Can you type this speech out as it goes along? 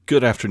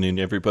Good afternoon,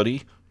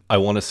 everybody. I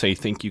want to say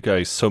thank you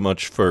guys so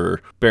much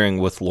for bearing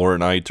with Laura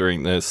and I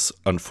during this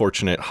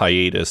unfortunate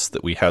hiatus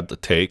that we had to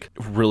take.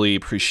 Really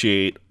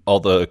appreciate all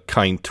the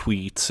kind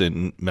tweets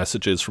and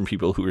messages from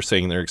people who were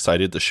saying they're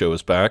excited the show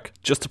is back.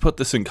 Just to put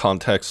this in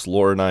context,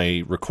 Laura and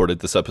I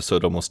recorded this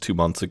episode almost 2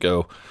 months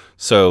ago,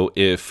 so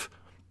if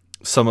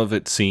some of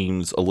it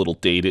seems a little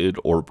dated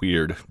or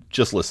weird,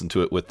 just listen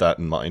to it with that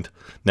in mind.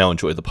 Now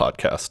enjoy the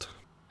podcast.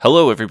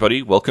 Hello,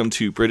 everybody. Welcome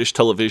to British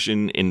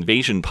Television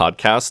Invasion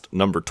Podcast,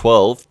 number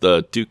 12,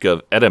 the Duke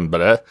of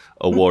Edinburgh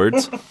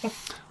Awards.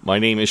 My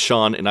name is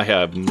Sean, and I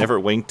have never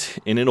winked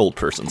in an old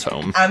person's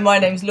home. And my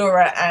name's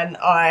Laura, and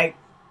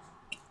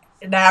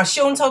Now,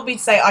 Sean told me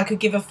to say I could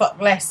give a fuck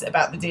less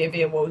about the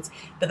DOV Awards,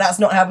 but that's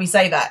not how we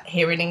say that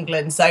here in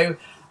England, so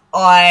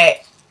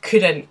I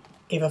couldn't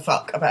give a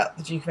fuck about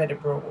the Duke of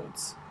Edinburgh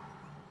Awards.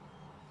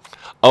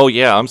 Oh,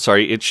 yeah, I'm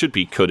sorry. It should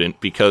be couldn't,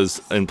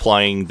 because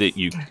implying that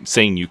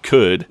saying you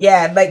could...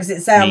 Yeah, it makes it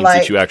sound means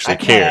like... that you actually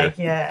care.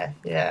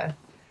 Yeah.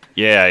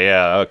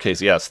 Yeah, okay,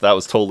 so yes, that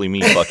was totally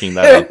me fucking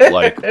that up,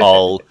 like,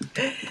 all...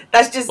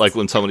 That's just... Like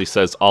when somebody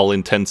says all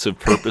intensive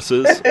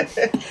purposes.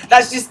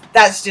 That's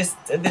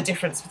just the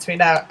difference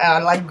between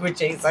our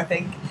languages, I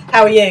think.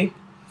 How are you?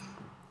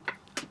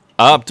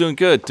 I'm doing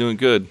good.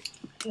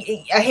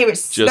 I hear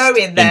it's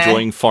snowing there.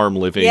 Enjoying farm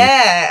living.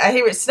 Yeah, I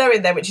hear it's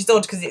snowing there, which is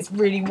odd because it's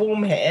really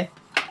warm here.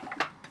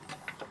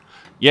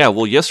 Yeah,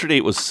 well, yesterday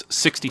it was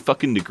 60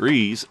 fucking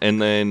degrees,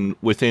 and then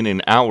within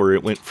an hour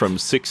it went from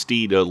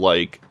 60 to,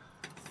 like,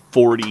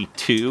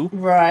 42.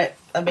 Right.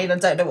 I mean, I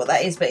don't know what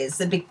that is, but it's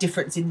a big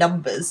difference in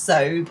numbers,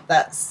 so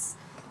that's...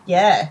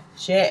 Yeah,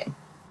 shit.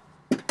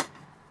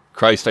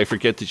 Christ, I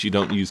forget that you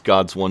don't use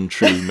God's one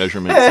true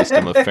measurement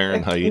system of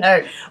Fahrenheit.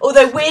 No.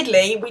 Although,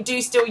 weirdly, we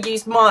do still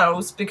use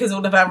miles, because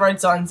all of our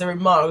road signs are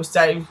in miles,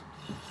 so...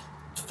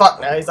 Fuck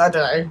knows, I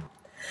don't know.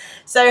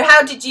 So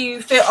how did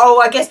you feel... Oh,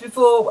 I guess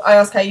before I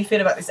ask how you feel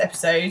about this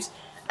episode,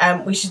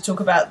 we should talk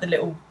about the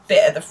little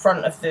bit at the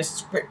front of the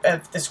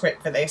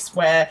script for this,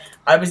 where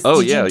I was...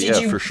 Oh,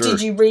 for sure.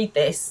 Did you read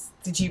this?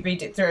 Did you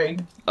read it through?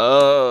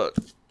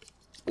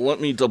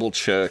 Let me double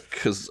check,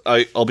 because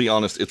I'll be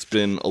honest, it's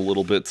been a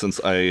little bit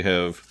since I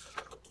have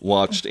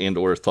watched and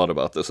or thought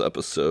about this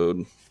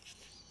episode.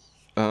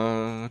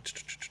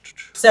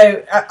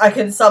 So I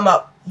can sum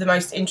up the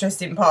most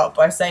interesting part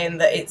by saying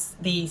that it's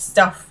the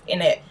stuff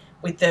in it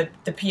with the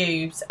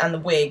pubes and the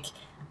wig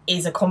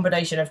is a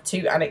combination of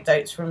two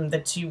anecdotes from the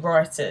two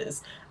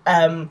writers.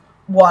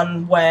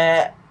 One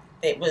where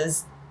it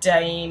was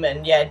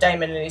Damon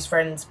and his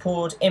friends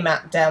poured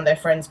Imat down their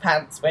friend's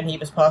pants when he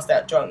was passed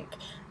out drunk,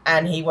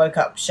 and he woke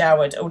up,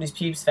 showered, all his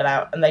pubes fell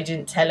out, and they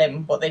didn't tell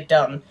him what they'd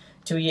done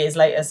till years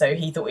later, so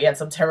he thought he had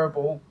some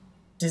terrible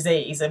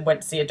disease and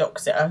went to see a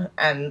doctor,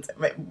 and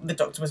the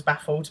doctor was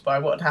baffled by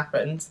what had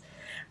happened.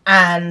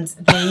 And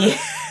the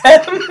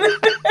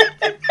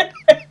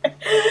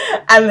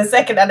and the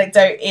second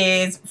anecdote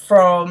is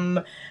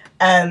from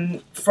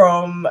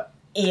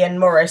Ian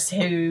Morris,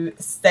 who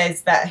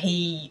says that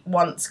he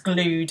once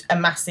glued a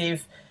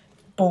massive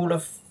ball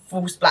of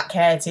false black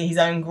hair to his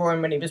own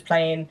groin when he was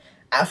playing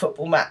at a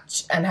football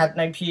match and had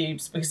no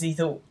pubes because he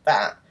thought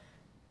that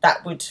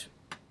would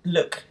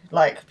look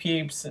like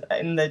pubes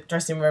in the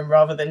dressing room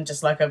rather than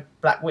just like a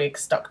black wig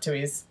stuck to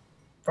his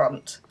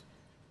front.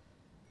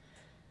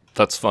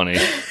 That's funny.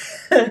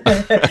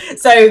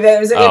 So it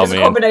was a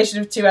combination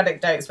of two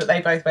anecdotes, but they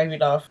both made me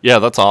laugh. Yeah,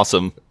 that's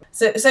awesome.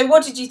 So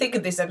what did you think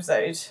of this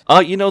episode?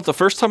 The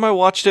first time I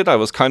watched it, I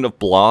was kind of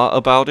blah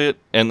about it,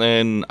 and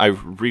then I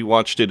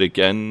rewatched it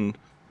again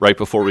right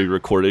before we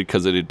recorded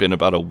because it had been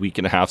about a week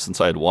and a half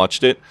since I had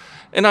watched it,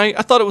 and I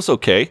thought it was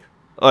okay.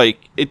 Like,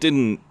 it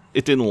didn't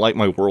light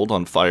my world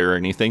on fire or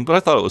anything, but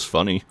I thought it was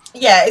funny.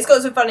 Yeah, it's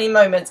got some funny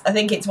moments. I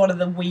think it's one of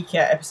the weaker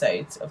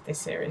episodes of this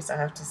series, I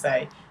have to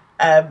say.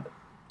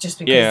 Just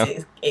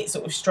because it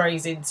sort of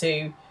strays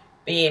into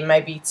being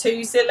maybe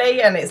too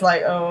silly, and it's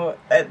like, oh,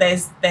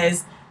 there's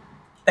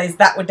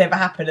that would never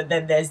happen, and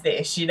then there's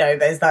this,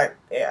 there's like,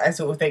 I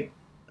sort of think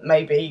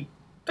maybe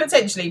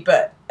potentially,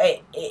 but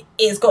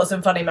it's got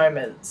some funny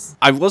moments.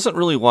 I wasn't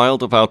really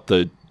wild about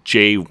the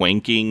Jay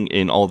wanking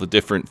in all the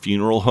different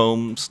funeral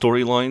home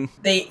storyline.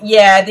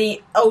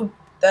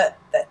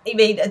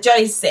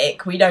 Jay's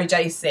sick. We know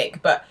Jay's sick,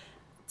 but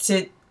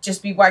to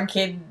just be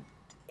wanking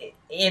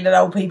in an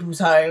old people's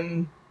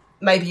home,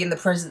 maybe in the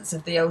presence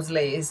of the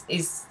elderly,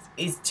 is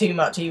too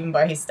much even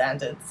by his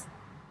standards.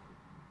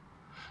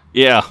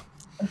 Yeah.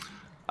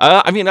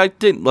 I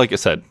didn't, like I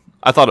said,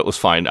 I thought it was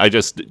fine.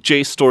 Jay's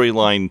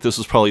storyline, this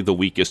was probably the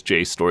weakest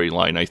Jay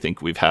storyline I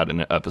think we've had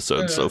in an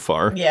episode so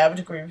far. Yeah, I would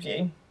agree with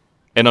you.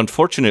 And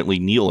unfortunately,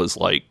 Neil is,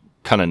 like,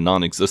 kind of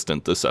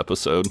non-existent this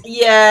episode.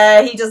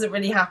 Yeah, he doesn't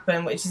really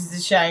happen, which is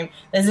a shame.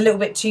 There's a little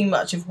bit too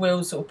much of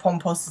Will's sort of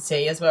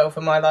pomposity as well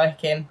for my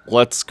liking.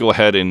 Let's go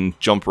ahead and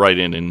jump right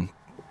in and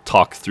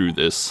talk through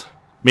this.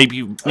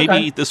 Maybe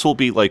this will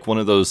be like one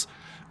of those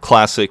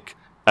classic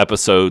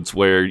episodes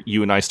where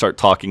you and I start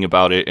talking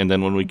about it, and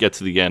then when we get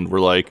to the end,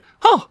 we're like,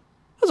 huh,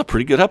 was a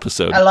pretty good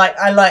episode.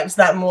 I liked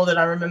that more than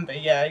I remember.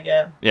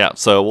 Yeah. Yeah,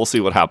 so we'll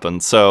see what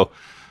happens. So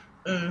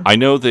I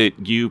know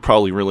that you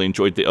probably really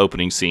enjoyed the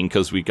opening scene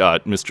because we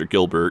got Mr.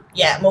 Gilbert.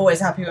 Yeah, I'm always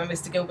happy when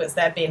Mr. Gilbert's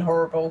there being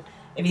horrible.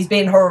 If he's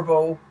being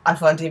horrible, I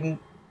find him.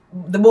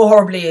 The more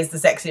horrible he is, the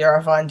sexier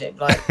I find him.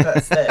 Like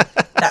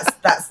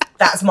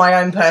that's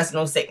my own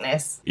personal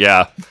sickness.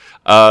 Yeah.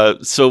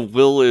 So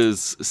Will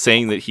is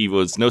saying that he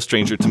was no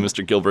stranger to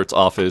Mr. Gilbert's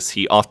office.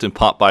 He often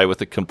popped by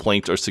with a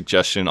complaint or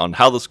suggestion on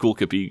how the school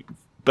could be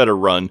better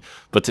run,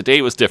 but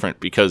today was different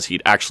because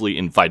he'd actually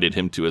invited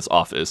him to his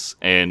office,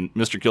 and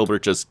Mr.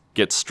 Gilbert just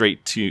gets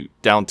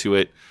down to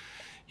it.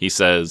 He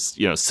says,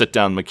 sit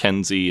down,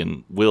 Mackenzie,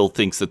 and Will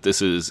thinks that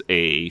this is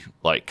a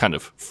kind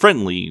of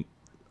friendly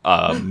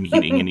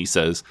meeting, and he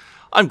says,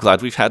 I'm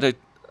glad we had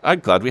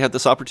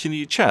this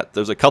opportunity to chat.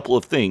 There's a couple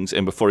of things,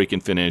 and before he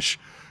can finish,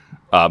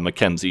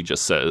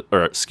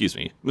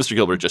 Mr.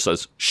 Gilbert just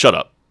says, shut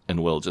up,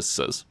 and Will just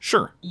says,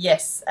 sure.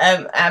 Yes,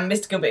 and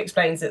Mr. Gilbert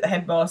explains that the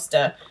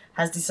headmaster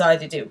has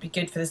decided it would be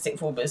good for the sixth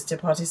formers to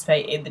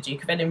participate in the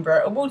Duke of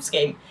Edinburgh award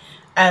scheme.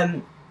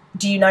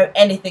 Do you know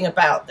anything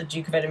about the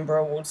Duke of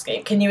Edinburgh award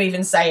scheme? Can you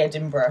even say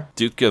Edinburgh?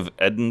 Duke of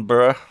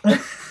Edinburgh?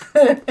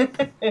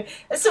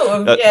 Sort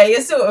of,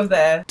 you're sort of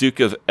there. Duke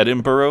of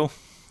Edinburgh?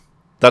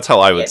 That's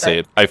how I would say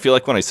it. I feel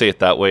like when I say it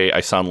that way,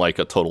 I sound like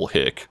a total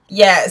hick.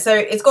 Yeah, so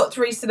it's got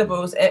 3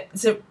 syllables.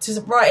 So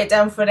to write it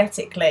down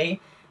phonetically,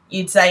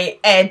 you'd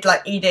say ed,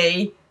 like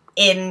ed,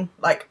 in,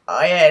 like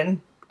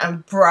in,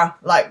 and bruh,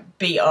 like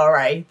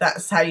BRA.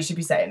 That's how you should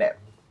be saying it.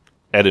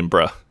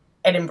 Edinburgh.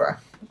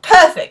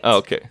 Perfect. Oh,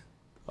 okay.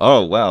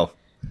 Oh, wow.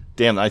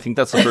 Damn, I think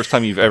that's the first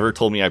time you've ever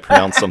told me I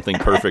pronounced something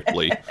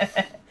perfectly.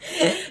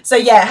 So,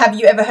 yeah, have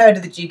you ever heard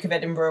of the Duke of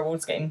Edinburgh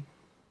award scheme?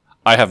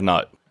 I have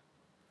not.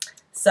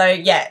 So,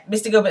 yeah,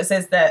 Mr. Gilbert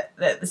says that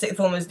the sixth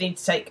formers need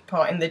to take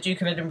part in the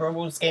Duke of Edinburgh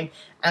award scheme,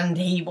 and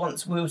he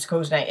wants Will to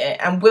coordinate it.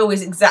 And Will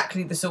is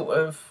exactly the sort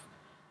of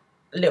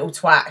little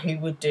twat who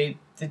would do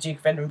the Duke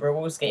of Edinburgh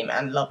award scheme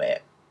and love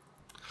it.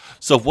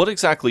 So what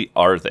exactly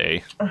are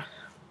they?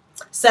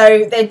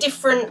 So they're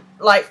different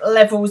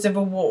levels of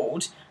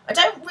award. I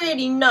don't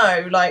really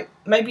know.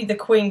 Maybe the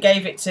Queen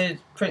gave it to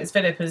Prince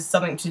Philip as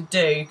something to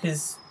do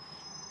because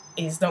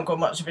he's not got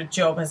much of a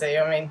job, has he?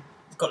 I mean,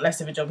 he's got less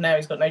of a job now.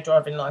 He's got no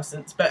driving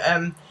license, but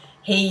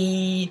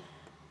he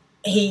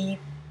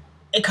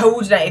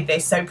coordinated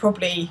this. So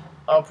probably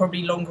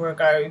longer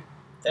ago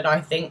than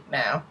I think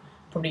now.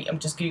 Probably I'm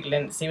just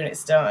googling to see when it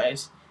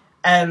started.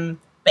 But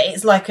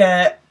it's like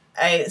a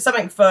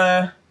something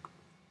for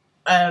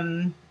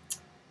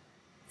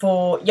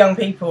young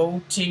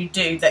people to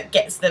do that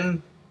gets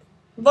them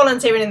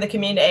volunteering in the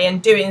community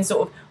and doing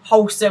sort of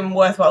wholesome,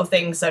 worthwhile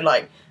things. So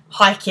like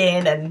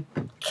hiking and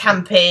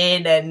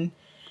camping and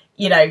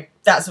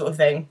that sort of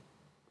thing.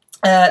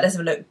 Let's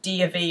have a look.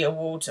 DofE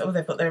Award. Oh,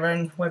 they've got their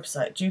own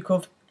website,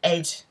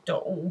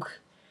 dukeofed.org.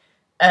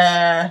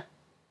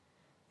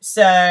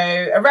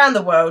 So, around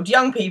the world,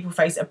 young people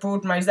face a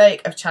broad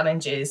mosaic of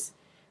challenges,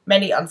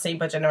 many unseen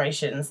by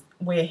generations.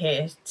 We're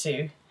here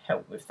to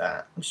help with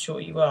that. I'm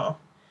sure you are.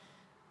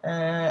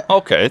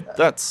 Okay,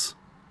 that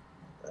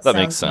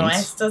makes sense.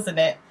 Nice, doesn't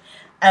it?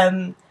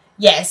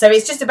 So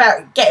it's just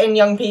about getting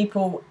young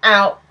people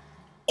out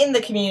in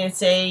the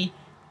community,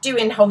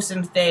 doing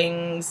wholesome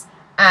things,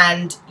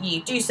 and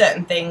you do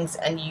certain things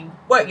and you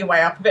work your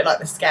way up a bit like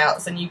the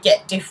Scouts, and you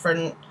get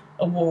different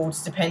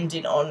awards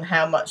depending on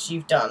how much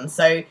you've done.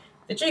 So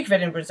the Duke of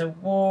Edinburgh's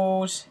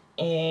award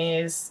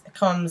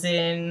comes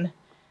in.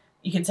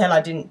 You can tell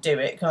I didn't do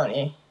it, can't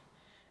you?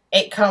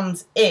 It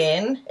started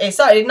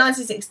in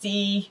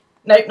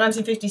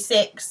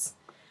 1956,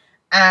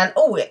 and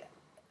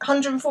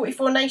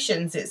 144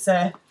 nations it's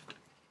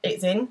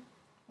in.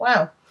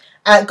 Wow.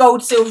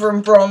 Gold, silver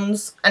and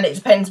bronze, and it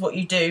depends what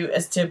you do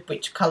as to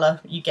which colour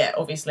you get,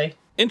 obviously.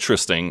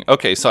 Interesting.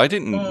 Okay, so I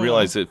didn't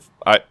realize it.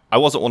 I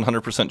wasn't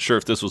 100% sure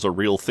if this was a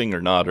real thing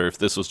or not, or if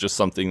this was just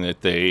something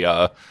that they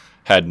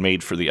had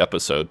made for the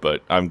episode,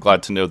 but I'm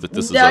glad to know that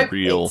this is a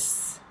real,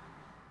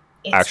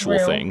 actual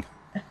real thing.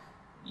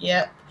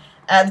 Yep.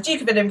 The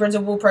Duke of Edinburgh's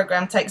award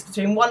programme takes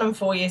between 1 and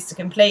 4 years to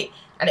complete,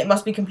 and it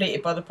must be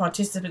completed by the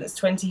participant's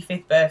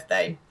 25th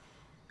birthday.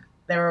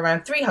 There are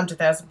around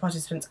 300,000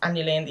 participants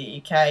annually in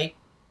the UK.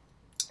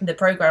 The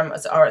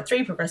programmes are at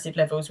 3 progressive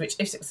levels, which,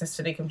 if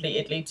successfully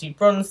completed, lead to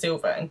bronze,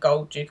 silver and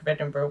gold Duke of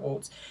Edinburgh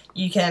awards.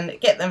 You can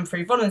get them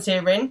through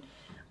volunteering,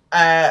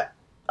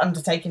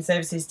 undertaking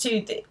services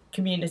to the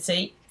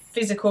community,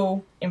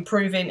 physical,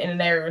 improving in an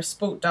area of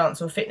sport,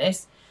 dance or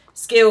fitness,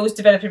 skills,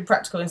 developing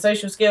practical and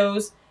social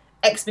skills,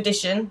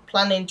 expedition,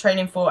 planning,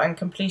 training for and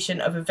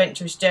completion of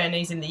adventurous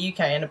journeys in the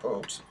UK and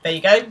abroad. There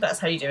you go, that's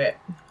how you do it.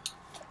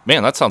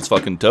 Man, that sounds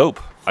fucking dope.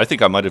 I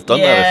think I might have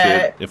done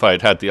that if I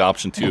had had the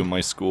option to in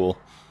my school.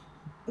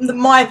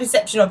 My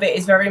perception of it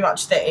is very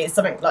much that it's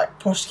something like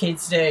posh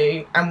kids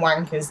do and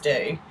wankers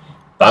do.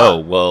 Oh,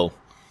 well.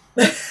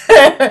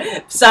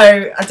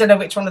 So, I don't know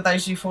which one of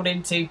those you fall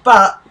into,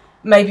 but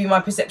maybe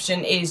my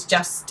perception is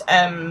just,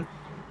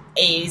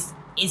 is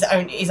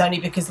only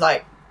because,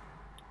 like,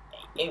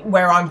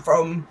 where I'm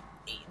from,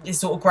 the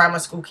sort of grammar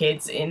school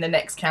kids in the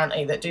next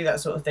county that do that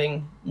sort of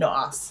thing,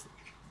 not us.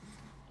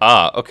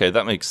 Ah, okay,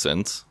 that makes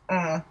sense.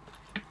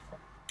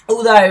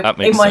 Although,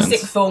 in my sense.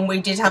 sixth form,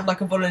 we did have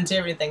like a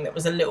volunteering thing that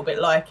was a little bit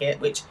like it,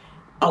 which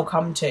I'll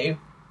come to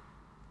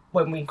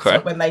when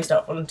they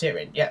start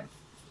volunteering, yeah.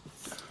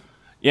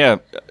 Yeah,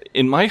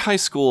 in my high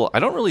school, I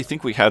don't really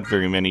think we had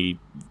very many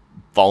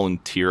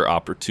volunteer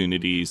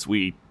opportunities.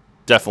 We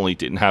definitely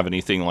didn't have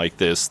anything like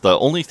this. The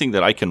only thing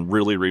that I can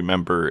really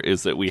remember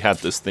is that we had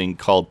this thing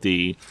called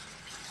the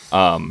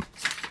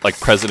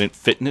President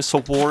Fitness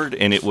Award,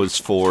 and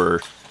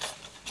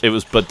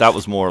but that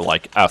was more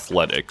like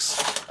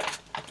athletics.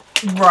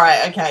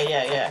 Right, okay,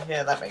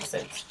 yeah, that makes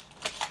sense.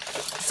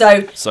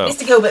 So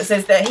Mr. Gilbert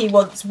says that he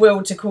wants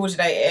Will to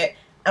coordinate it,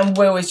 and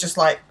Will is just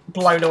like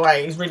blown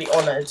away. He's really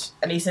honoured,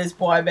 and he says,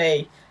 "Why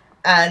me?"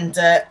 And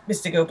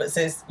Mr. Gilbert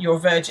says, "You're a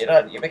virgin,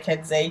 aren't you,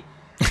 Mackenzie?"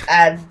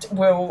 And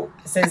Will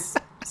says,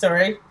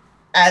 "Sorry."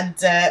 And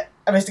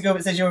Mr.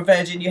 Gilbert says, "You're a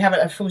virgin. You haven't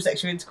had full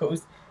sexual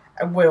intercourse."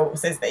 And Will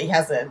says that he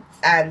hasn't.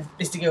 And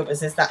Mr. Gilbert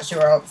says, "That's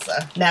your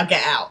answer. Now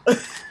get out."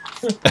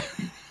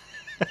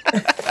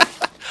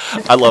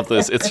 I love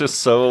this. It's just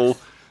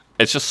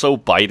so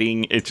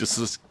biting. It's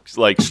just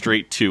like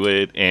straight to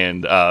it,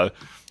 and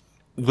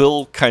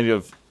Will kind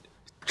of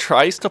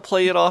tries to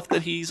play it off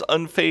that he's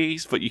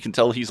unfazed, but you can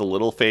tell he's a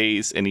little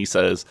phased, and he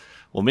says,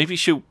 "Well, maybe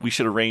we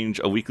should arrange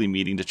a weekly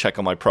meeting to check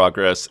on my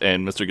progress."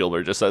 And Mr.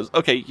 Gilbert just says,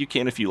 "Okay, you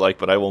can if you like,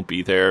 but I won't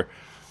be there."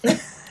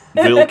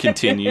 Will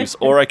continues,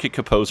 "Or I could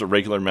compose a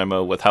regular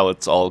memo with how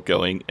it's all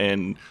going."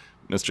 And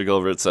Mr.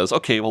 Gilbert says,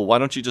 "Okay, well, why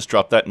don't you just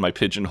drop that in my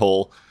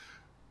pigeonhole?"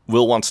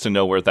 Will wants to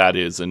know where that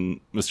is, and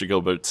Mr.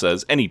 Gilbert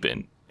says, "Any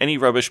bin. Any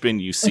rubbish bin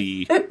you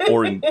see,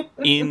 or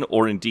in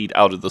or indeed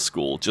out of the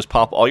school. Just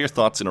pop all your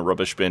thoughts in a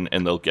rubbish bin,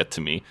 and they'll get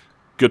to me.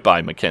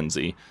 Goodbye,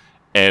 Mackenzie."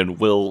 And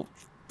Will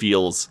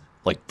feels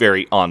like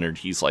very honored.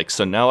 He's like,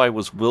 "So now I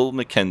was Will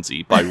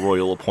Mackenzie by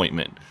royal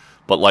appointment.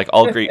 But like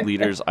all great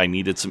leaders, I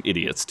needed some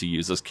idiots to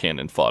use as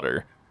cannon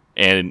fodder."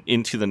 And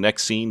into the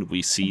next scene,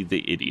 we see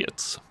the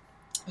idiots.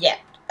 Yeah.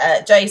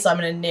 Jay,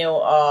 Simon, and Neil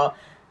are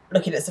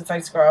looking at some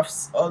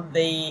photographs on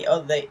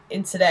the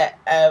internet.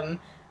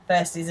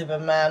 First is of a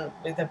man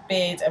with a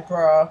beard, a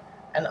bra,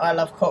 and "I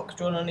love cock"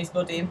 drawn on his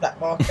body in black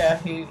marker,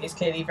 who is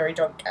clearly very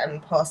drunk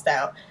and passed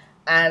out.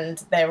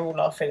 And they're all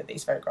laughing at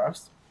these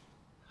photographs.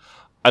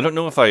 I don't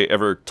know if I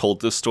ever told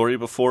this story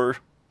before.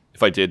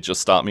 If I did, just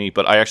stop me.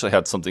 But I actually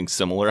had something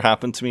similar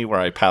happen to me where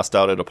I passed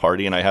out at a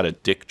party and I had a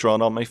dick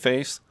drawn on my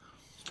face.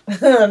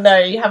 No,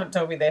 you haven't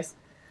told me this.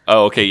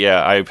 Oh, okay,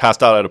 yeah. I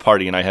passed out at a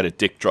party and I had a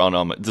dick drawn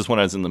on my... This is when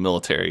I was in the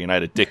military, and I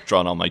had a dick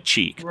drawn on my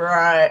cheek.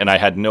 Right. And I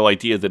had no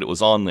idea that it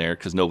was on there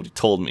because nobody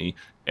told me.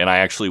 And I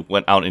actually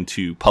went out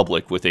into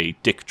public with a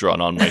dick drawn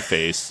on my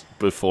face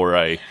before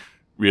I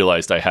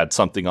realized I had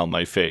something on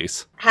my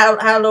face.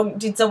 How long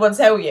did someone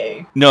tell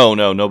you? No,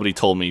 nobody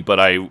told me. But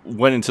I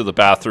went into the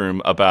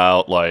bathroom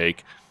about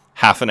like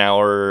half an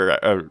hour,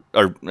 or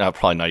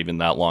probably not even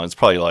that long. It's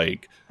probably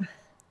like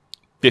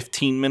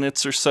 15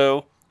 minutes or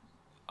so.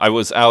 I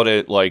was out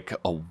at like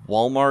a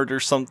Walmart or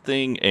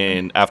something,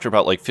 and after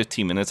about like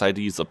 15 minutes, I had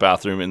to use the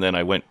bathroom, and then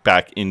I went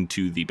back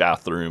into the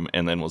bathroom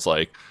and then was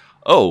like,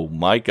 "Oh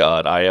my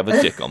God, I have a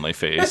dick on my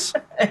face."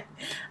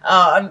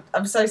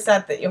 I'm so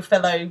sad that your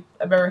fellow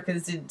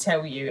Americans didn't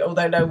tell you,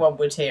 although no one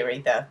would hear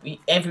either.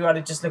 Everyone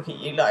would just look at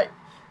you like,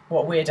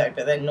 "What a weirdo,"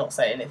 but then not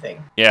say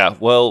anything. Yeah,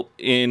 well,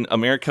 in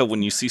America,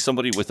 when you see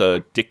somebody with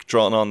a dick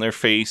drawn on their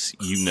face,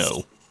 you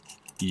know.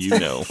 You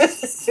know.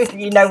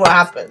 You know what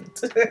happened.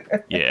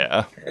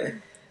 Yeah.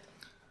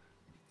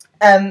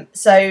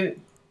 So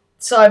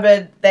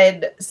Simon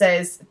then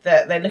says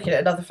that they're looking at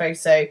another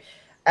photo,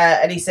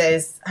 and he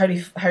says,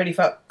 holy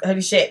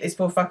shit, this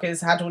poor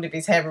fucker's had all of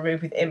his hair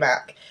removed with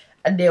Imac.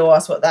 And Neil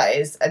asks what that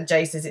is, and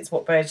Jay says it's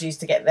what birds use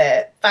to get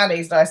their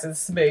fannies nice and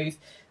smooth.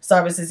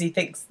 Simon says he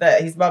thinks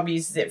that his mum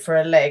uses it for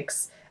her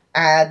legs,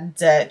 and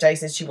Jay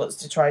says she wants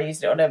to try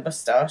using it on her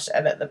moustache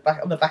and on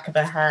the back of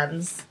her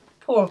hands.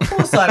 Poor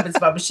Simon's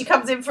mum. She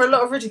comes in for a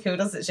lot of ridicule,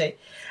 doesn't she?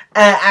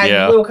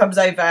 Will comes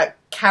over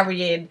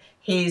carrying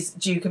his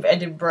Duke of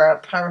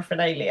Edinburgh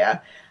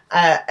paraphernalia,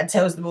 and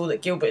tells them all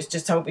that Gilbert's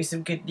just told me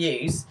some good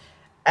news.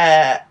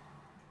 To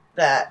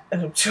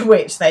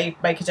which they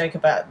make a joke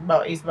about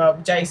Marty's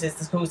mum. Jay says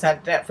the school's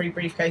handing out free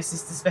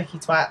briefcases to specky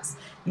twats.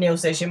 Neil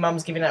says your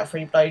mum's giving out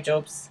free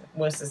blowjobs.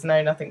 Will says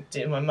no, nothing to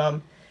do with my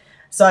mum.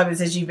 Simon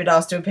says you've been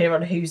asked to appear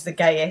on Who's the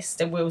Gayest,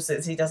 and Will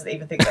says he doesn't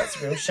even think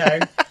that's a real show.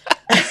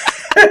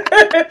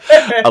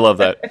 I love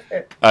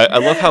that. I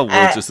love how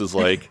Will just is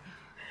like,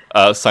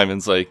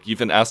 Simon's like, "You've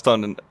been asked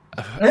on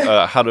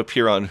how to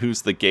appear on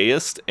Who's the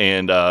Gayest,"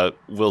 and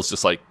Will's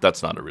just like,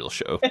 "That's not a real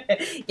show."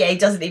 Yeah, he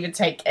doesn't even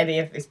take any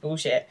of this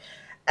bullshit.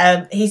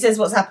 He says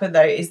what's happened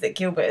though is that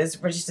Gilbert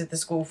has registered the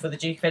school for the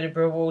Duke of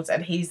Edinburgh Awards,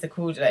 and he's the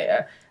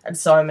coordinator. And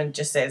Simon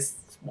just says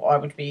what I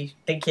would be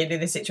thinking in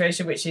this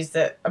situation, which is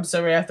that, "I'm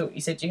sorry, I thought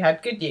you said you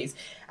had good news."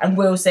 And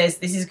Will says,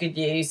 "This is good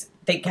news.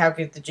 Think how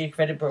good the Duke of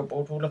Edinburgh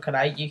Board will look at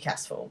our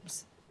UCAS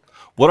forms."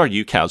 What are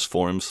UCAS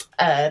forms?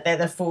 They're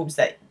the forms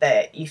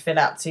that you fill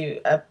out to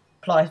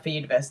apply for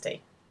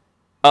university.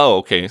 Oh,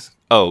 okay.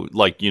 Oh,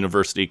 like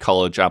university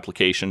college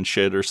application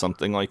shit or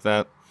something like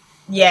that?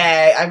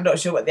 Yeah, I'm not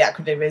sure what the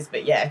acronym is,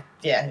 but yeah,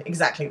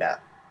 exactly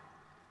that.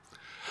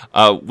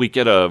 We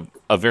get a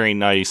very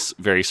nice,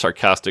 very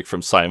sarcastic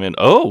from Simon.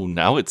 Oh,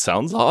 now it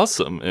sounds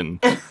awesome. And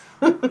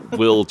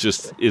Will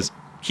just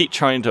keep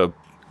trying to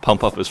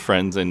pump up his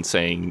friends and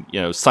saying,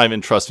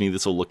 Simon, trust me,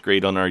 this will look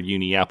great on our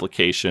uni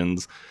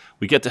applications.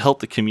 We get to help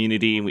the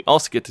community, and we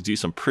also get to do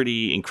some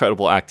pretty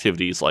incredible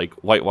activities like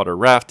whitewater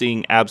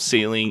rafting,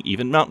 abseiling,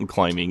 even mountain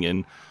climbing.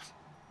 And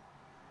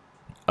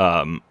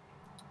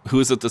who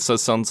is it that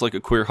says sounds like a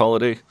queer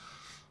holiday?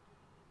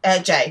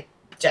 Jay.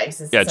 Jay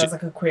says it sounds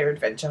like a queer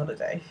adventure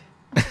holiday.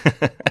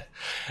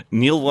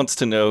 Neil wants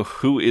to know,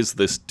 who is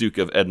this Duke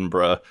of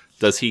Edinburgh?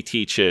 Does he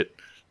teach it?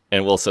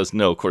 And Will says,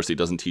 no, of course he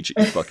doesn't teach it,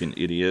 you fucking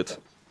idiot.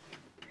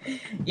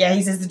 Yeah,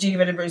 he says the Duke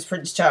of Edinburgh is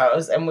Prince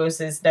Charles, and Will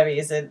says, no, he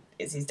isn't,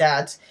 it's his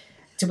dad.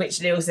 To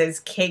which Neil says,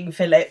 King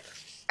Philip,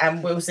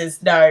 and Will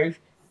says, no,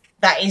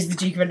 that is the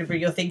Duke of Edinburgh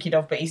you're thinking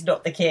of, but he's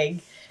not the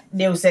king.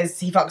 Neil says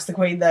he fucks the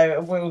Queen, though,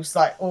 and Will's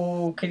like,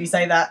 oh, can you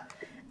say that?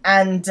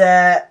 And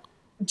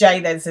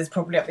Jay then says,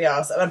 probably up the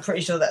arse, and I'm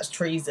pretty sure that's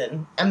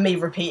treason. And me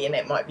repeating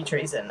it might be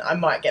treason. I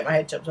might get my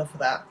head chopped off of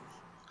that.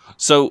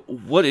 So,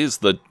 what is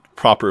the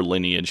proper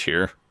lineage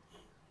here?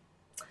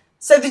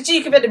 So the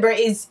Duke of Edinburgh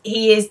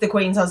is the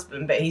Queen's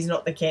husband, but he's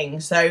not the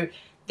king. So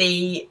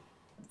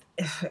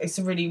it's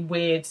a really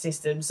weird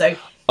system. So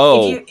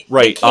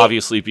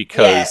obviously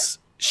because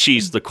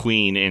she's the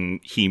Queen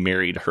and he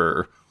married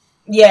her.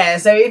 Yeah,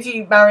 so if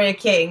you marry a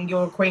king,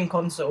 you're a Queen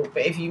consort,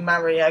 but if you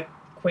marry a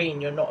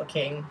queen, you're not a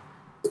king.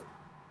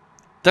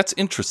 That's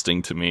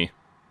interesting to me.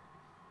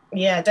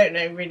 Yeah, I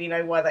don't really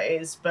know why that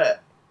is,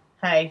 but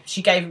hey,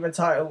 she gave him a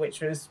title,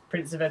 which was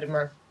Prince of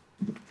Edinburgh.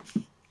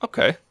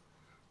 Okay.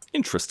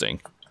 Interesting.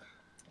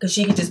 Because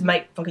she could just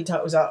make fucking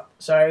titles up,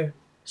 so...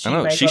 I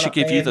don't know, she should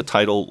give you the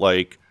title,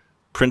 like,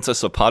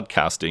 Princess of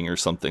Podcasting or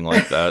something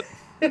like that.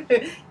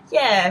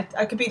 Yeah,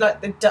 I could be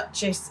like the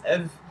Duchess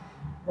of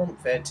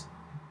Romford.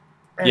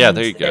 Yeah,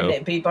 there you go. And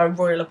it'd be by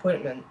royal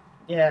appointment.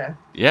 Yeah.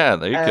 Yeah,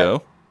 there you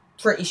go.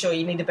 Pretty sure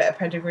you need a better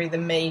pedigree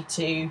than me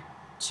to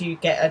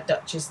get a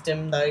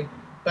duchessdom, though.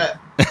 But,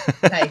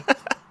 hey,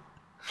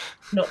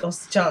 not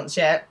lost a chance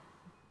yet.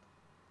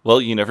 Well,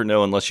 you never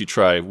know unless you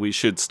try. We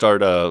should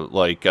start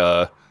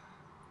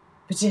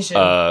petition.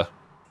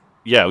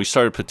 Yeah, we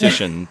started a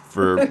petition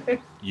for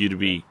you to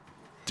be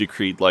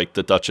decreed like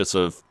the Duchess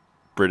of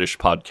British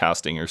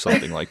Podcasting or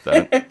something like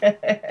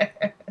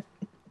that.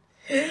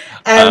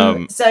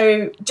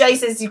 So Jay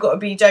says you've got to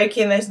be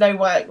joking. There's no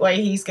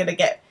way he's gonna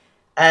get.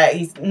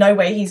 He's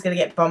gonna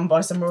get bummed by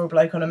some royal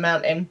bloke on a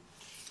mountain.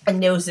 And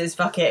Neil says,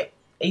 "Fuck it,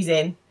 he's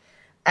in."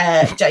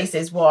 Jay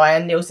says, "Why?"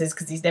 And Neil says,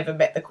 "Because he's never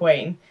met the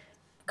Queen."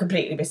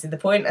 Completely missing the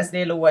point, as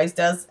Neil always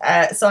does.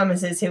 Simon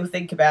says he'll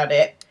think about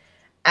it.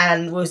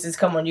 And Will says,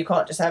 come on, you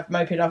can't just have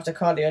moping after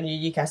Carly on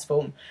your UCAS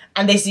form.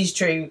 And this is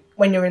true.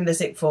 When you're in the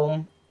sick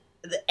form,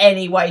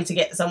 any way to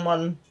get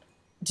someone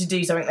to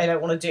do something they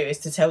don't want to do is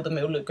to tell them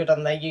it'll look good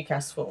on their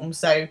UCAS form.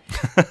 So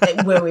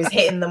Will is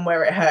hitting them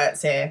where it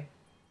hurts here.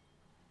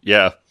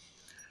 Yeah.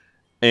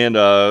 And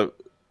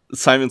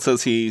Simon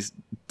says he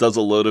does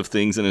a load of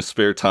things in his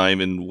spare time,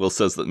 and Will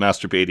says that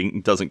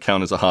masturbating doesn't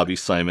count as a hobby,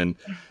 Simon.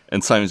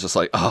 And Simon's just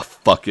like, oh,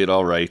 fuck it,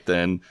 all right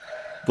then.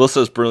 Will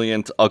says,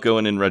 brilliant, I'll go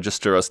in and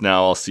register us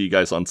now, I'll see you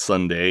guys on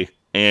Sunday.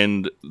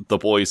 And the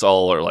boys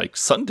all are like,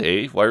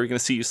 Sunday? Why are we going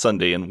to see you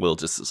Sunday? And Will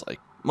just is like,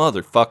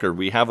 motherfucker,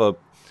 we have a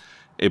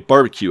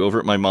barbecue over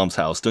at my mom's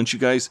house. Don't you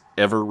guys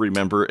ever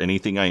remember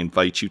anything I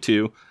invite you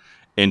to?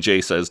 And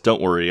Jay says,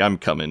 don't worry, I'm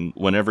coming.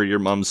 Whenever your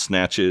mom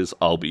snatches,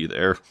 I'll be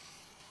there.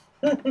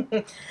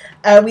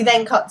 We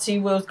then cut to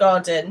Will's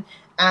garden,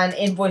 and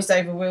in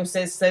voiceover Will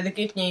says, so the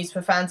good news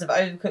for fans of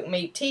overcooked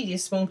meat,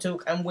 tedious small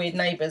talk and weird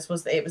neighbours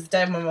was that it was the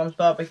day of my mum's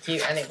barbecue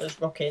and it was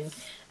rocking.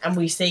 And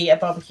we see a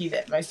barbecue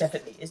that most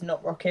definitely is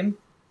not rocking.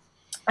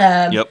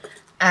 Yep.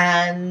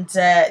 And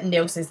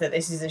Neil says that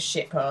this is a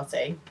shit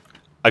party.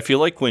 I feel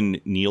like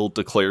when Neil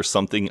declares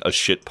something a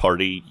shit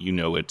party, you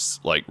know it's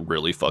like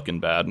really fucking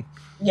bad.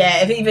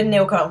 Yeah, if even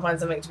Neil can't find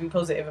something to be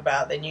positive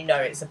about, then you know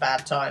it's a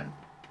bad time.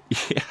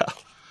 Yeah.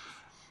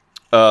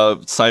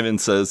 Simon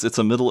says, it's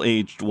a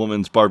middle-aged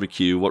woman's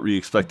barbecue. What were you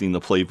expecting,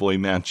 the Playboy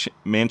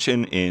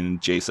mansion?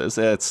 And Jay says,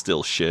 it's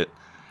still shit.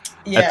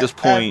 Yeah, at this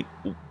point...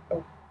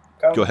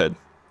 go ahead.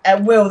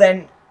 Will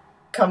then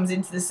comes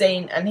into the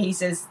scene, and he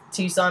says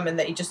to Simon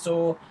that he just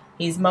saw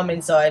his mum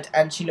inside,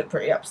 and she looked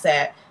pretty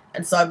upset.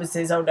 And Simon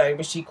says, oh no,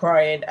 was she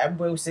crying? And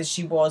Will says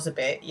she was a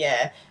bit,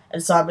 yeah.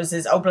 And Simon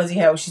says, oh bloody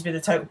hell, she's been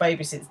a total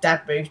baby since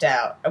Dad moved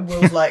out. And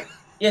Will's like...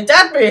 Your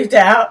dad moved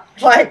out?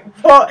 Like,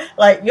 what?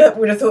 Like, you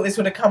would have thought this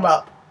would have come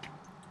up.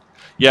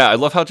 Yeah, I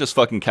love how just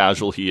fucking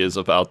casual he is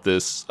about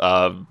this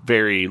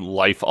very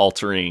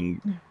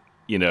life-altering,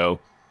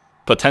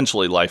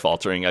 potentially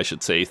life-altering, I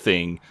should say,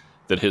 thing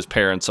that his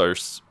parents are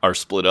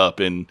split up.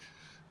 And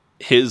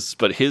his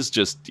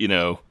just,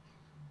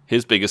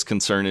 his biggest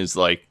concern is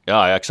like,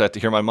 I actually have to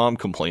hear my mom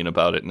complain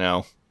about it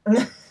now.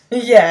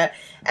 Yeah,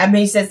 and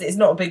he says that it's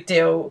not a big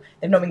deal.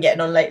 They've not been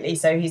getting on lately,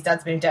 so his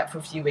dad's moved out for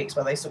a few weeks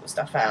while they sort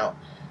stuff out.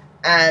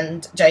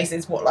 And Jay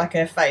says, "What, like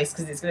her face?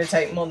 Because it's going to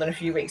take more than a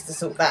few weeks to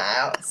sort that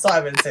out."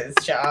 Simon says,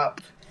 "Shut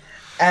up."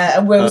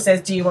 And Will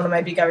says, "Do you want to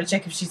maybe go and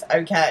check if she's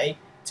okay?"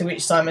 To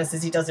which Simon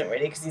says he doesn't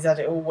really because he's had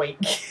it all week.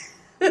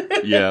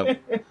 Yeah.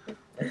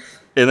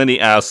 And then he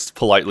asks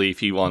politely if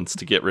he wants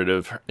to get rid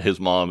of his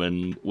mom,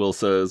 and Will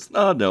says,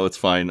 "Oh, no, it's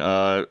fine.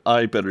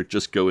 I better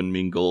just go and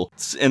mingle."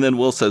 And then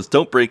Will says,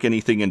 "Don't break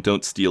anything and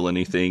don't steal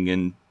anything."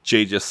 And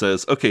Jay just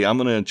says, "Okay, I'm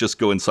going to just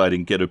go inside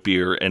and get a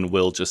beer." And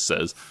Will just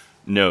says,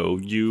 "No,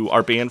 you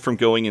are banned from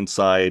going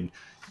inside.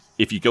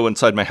 If you go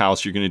inside my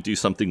house, you're going to do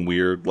something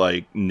weird,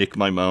 like nick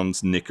my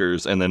mom's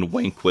knickers and then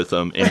wank with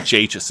them." And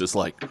Jay just is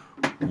like,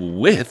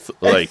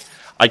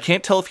 I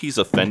can't tell if he's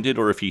offended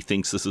or if he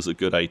thinks this is a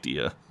good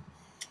idea.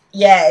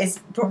 Yeah, it's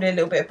probably a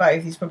little bit of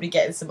both. He's probably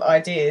getting some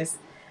ideas.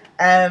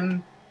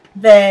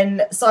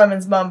 Then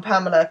Simon's mum,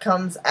 Pamela,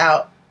 comes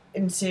out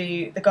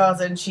into the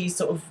garden. She's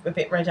sort of a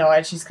bit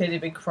red-eyed. She's clearly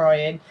been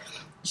crying.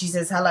 She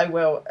says, "Hello,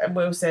 Will." And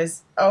Will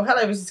says, "Oh,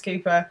 hello, Mrs.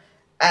 Cooper."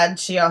 And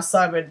she asks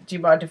Simon, "Do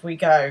you mind if we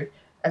go?"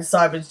 And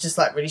Simon's just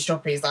like really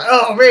stroppy. He's like,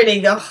 "Oh,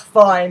 really? Oh,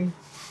 fine."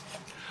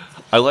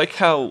 I like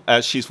how,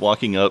 as she's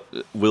walking up,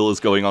 Will is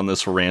going on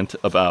this rant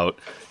about,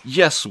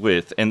 "Yes,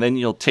 with, and then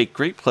you'll take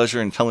great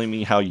pleasure in telling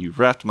me how you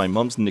wrapped my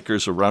mom's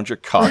knickers around your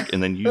cock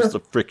and then used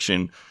the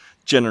friction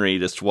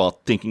generated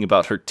while thinking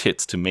about her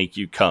tits to make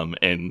you come."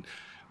 And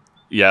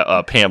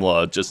yeah,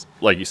 Pamela, just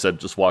like you said,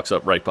 just walks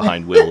up right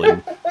behind Will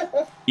and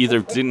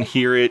either didn't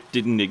hear it,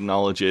 didn't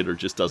acknowledge it, or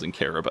just doesn't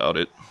care about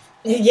it.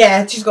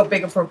 Yeah, she's got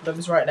bigger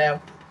problems right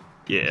now.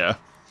 Yeah.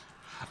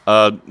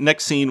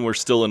 Next scene, we're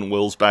still in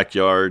Will's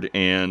backyard,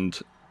 and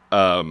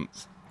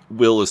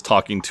Will is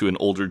talking to an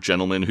older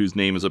gentleman whose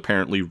name is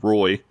apparently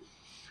Roy.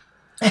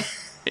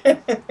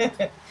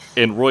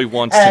 And Roy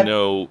wants to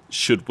know,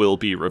 should Will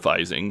be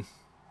revising?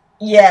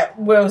 Yeah,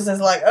 Will says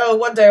like, "Oh,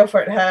 one day off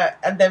won't hurt."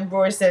 And then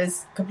Roy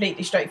says,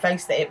 completely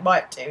straight-faced, that it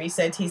might do. He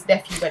said his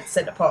nephew went to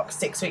Centre Park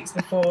 6 weeks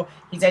before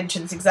his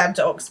entrance exam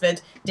to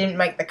Oxford, didn't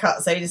make the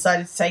cut, so he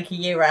decided to take a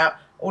year out.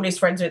 All his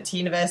friends went to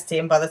university,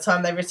 and by the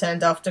time they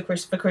returned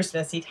for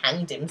Christmas, he'd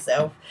hanged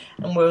himself.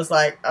 And Will's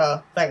like,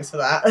 "Oh, thanks for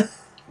that."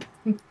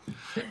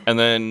 And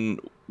then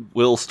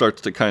Will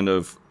starts to kind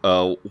of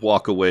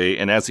walk away,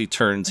 and as he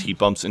turns, he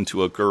bumps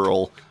into a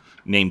girl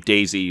named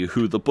Daisy,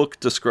 who the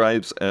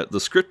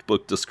script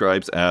book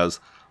describes as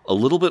a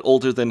little bit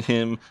older than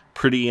him,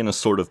 pretty in a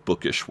sort of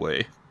bookish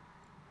way.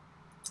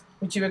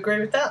 Would you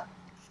agree with that?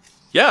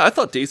 Yeah, I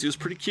thought Daisy was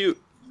pretty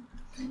cute.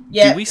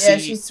 Yeah, Do we see,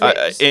 she's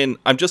sweet. And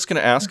I'm just going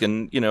to ask,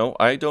 and,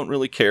 I don't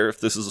really care if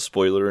this is a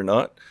spoiler or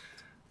not.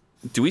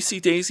 Do we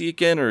see Daisy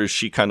again, or is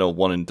she kind of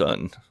one and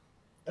done?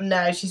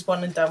 No, she's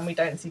one and done. We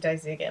don't see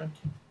Daisy again.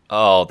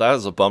 Oh, that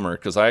is a bummer,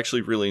 because I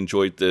actually really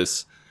enjoyed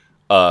this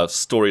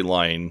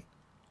storyline,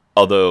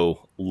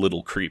 although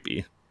little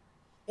creepy.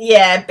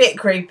 Yeah, a bit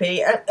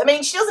creepy. I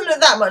mean, she doesn't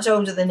look that much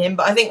older than him,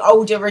 but I think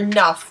older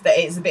enough that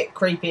it's a bit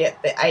creepy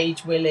at the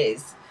age Will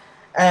is.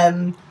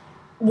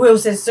 Will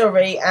says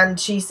sorry, and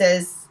she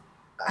says,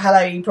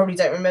 "Hello, you probably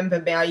don't remember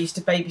me. I used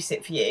to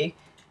babysit for you."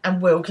 And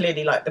Will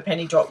clearly, like, the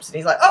penny drops, and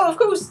he's like, "Oh, of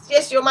course,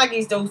 yes, you're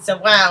Maggie's daughter.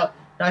 Wow,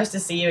 nice to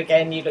see you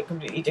again. You look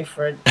completely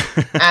different."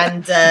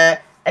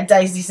 And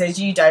Daisy says,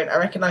 "You don't. I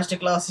recognised your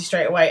glasses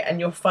straight away,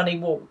 and your funny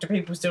walk. Do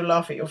people still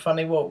laugh at your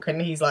funny walk?"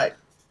 And he's like,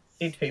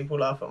 "Did people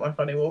laugh at my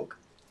funny walk?"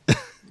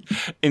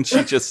 And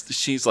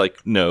she's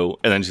like, "No."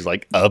 And then she's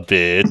like, "A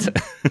bit."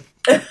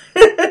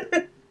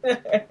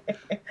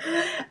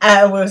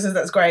 Will says,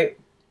 "That's great."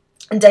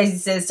 And Daisy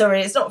says,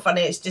 "Sorry, it's not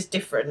funny, it's just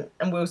different."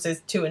 And Will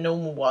says, "To a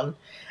normal one.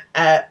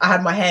 I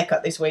had my hair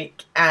cut this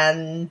week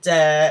and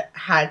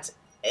had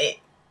it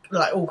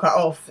like all cut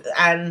off,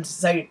 and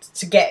so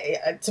to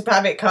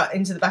have it cut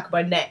into the back of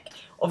my neck,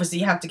 obviously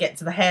you have to get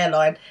to the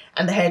hairline,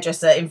 and the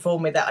hairdresser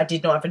informed me that I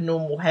did not have a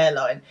normal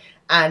hairline."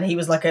 And he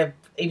was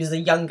a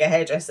younger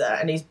hairdresser,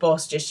 and his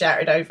boss just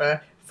shouted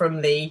over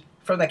from the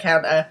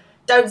counter,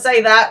 "Don't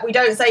say that. We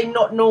don't say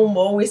not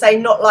normal. We say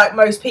not like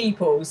most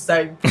people."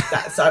 So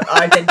that's I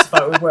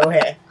identify with Will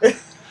here.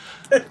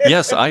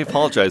 Yes, I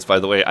apologize, by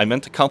the way. I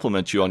meant to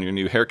compliment you on your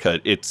new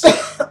haircut. It's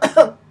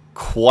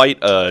quite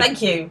a...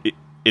 Thank you.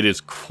 It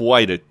is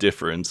quite a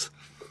difference.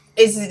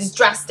 It's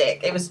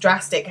drastic. It was a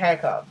drastic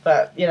haircut,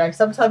 but,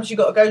 sometimes you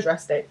got to go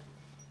drastic.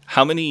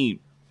 How many...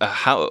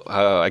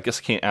 I guess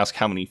I can't ask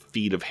how many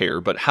feet of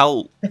hair, but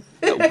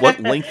what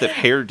length of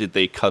hair did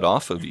they cut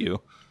off of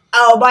you?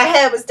 Oh, my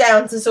hair was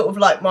down to sort of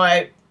like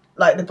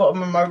the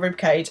bottom of my rib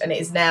cage, and it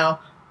is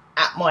now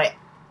at my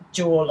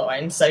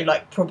jawline. So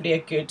like probably a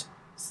good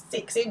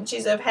 6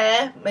 inches of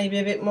hair, maybe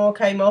a bit more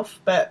came off.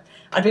 But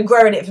I've been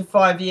growing it for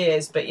 5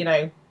 years. But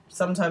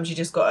sometimes you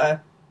just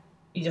gotta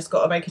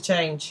make a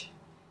change.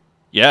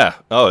 Yeah.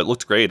 Oh, it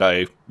looked great.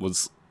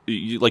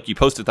 You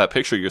posted that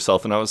picture of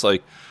yourself, and I was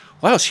like,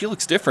 wow, she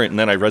looks different. And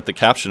then I read the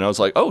caption, and I was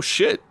like, oh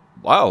shit,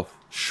 wow,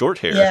 short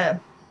hair. Yeah.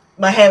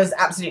 My hair was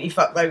absolutely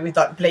fucked though with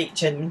like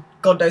bleach and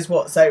God knows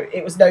what, so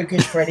it was no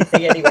good for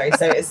anything anyway.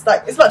 So it's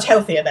much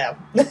healthier now.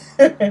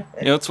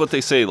 It's what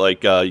they say.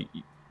 Like, oh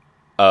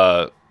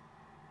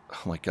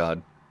my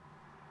god,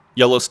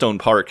 Yellowstone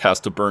Park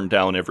has to burn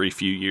down every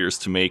few years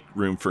to make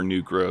room for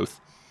new growth.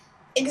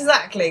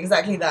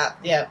 Exactly that.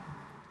 Yeah.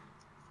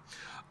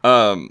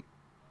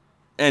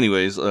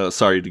 Anyways,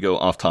 sorry to go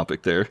off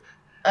topic there.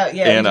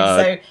 Yeah. And,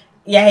 so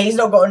yeah, he's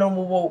not got a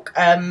normal walk.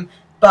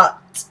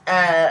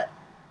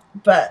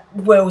 But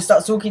Will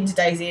starts talking to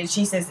Daisy, and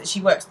she says that she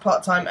works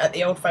part-time at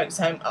the old folks'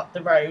 home up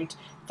the road.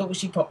 Thought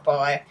she popped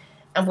by.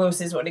 And Will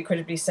says what an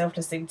incredibly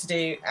selfless thing to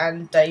do.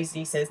 And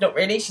Daisy says, not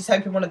really. She's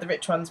hoping one of the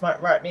rich ones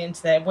might write me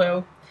into their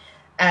will.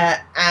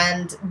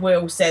 And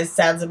Will says,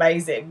 sounds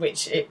amazing,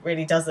 which it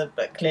really doesn't,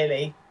 but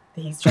clearly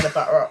he's trying to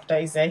butter up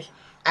Daisy.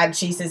 And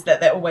she says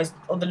that they're always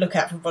on the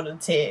lookout for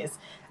volunteers.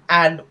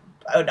 And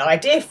an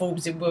idea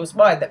forms in Will's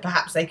mind that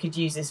perhaps they could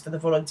use this for the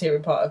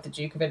volunteering part of the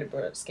Duke of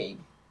Edinburgh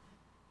scheme.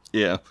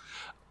 Yeah.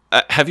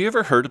 Have you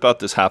ever heard about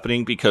this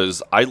happening?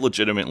 Because I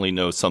legitimately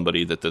know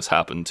somebody that this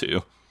happened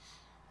to.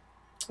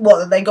 What,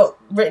 that they got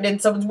written in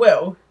someone's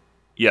will?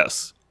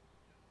 Yes.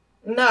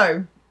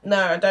 No,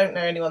 I don't know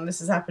anyone this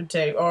has happened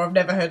to, or I've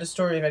never heard a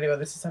story of anyone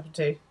this has happened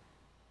to.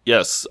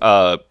 Yes,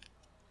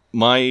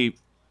 my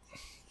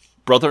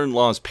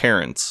brother-in-law's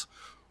parents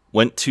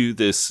went to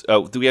this,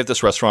 we have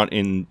this restaurant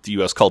in the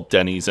U.S. called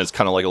Denny's, and it's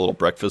kind of like a little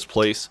breakfast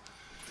place.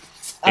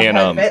 I've heard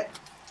of it.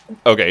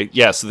 Okay,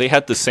 yeah, so they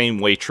had the same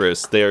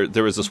waitress. There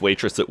was this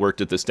waitress that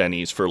worked at this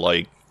Denny's for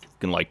like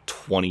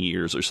 20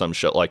 years or some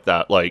shit like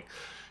that. Like,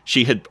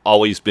 she had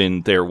always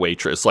been their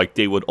waitress. Like,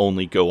 they would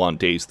only go on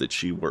days that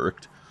she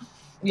worked.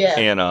 Yeah.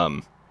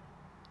 And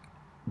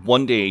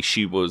one day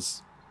she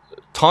was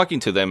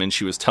talking to them, and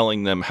she was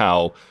telling them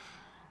how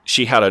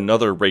she had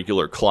another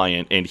regular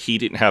client, and he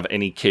didn't have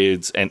any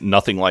kids and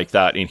nothing like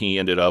that. And he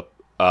ended up,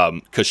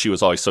 because she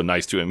was always so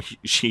nice to him,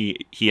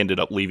 he ended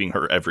up leaving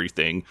her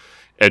everything.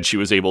 And she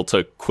was able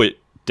to quit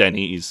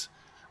Denny's,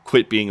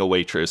 quit being a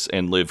waitress,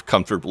 and live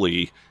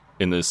comfortably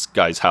in this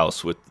guy's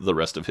house with the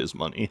rest of his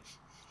money.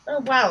 Oh,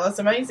 wow, that's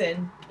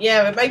amazing.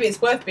 Yeah, but maybe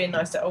it's worth being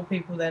nice to old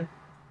people then.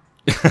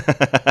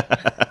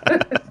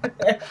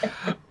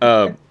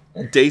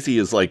 Daisy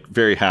is like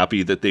very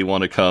happy that they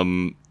want to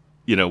come,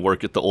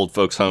 work at the old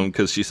folks' home,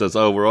 because she says,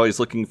 "Oh, we're always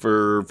looking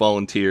for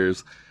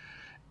volunteers,"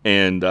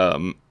 and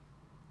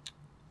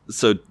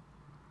so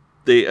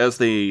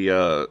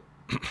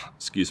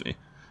excuse me.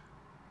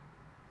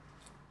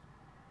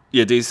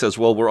 Yeah, Daisy says,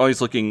 "Well, we're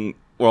always on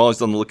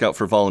the lookout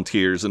for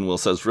volunteers," and Will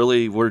says,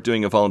 "Really? We're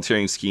doing a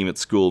volunteering scheme at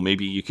school.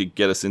 Maybe you could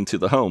get us into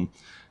the home."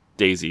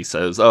 Daisy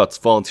says, "Oh, it's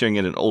volunteering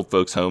in an old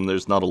folks' home.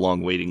 There's not a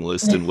long waiting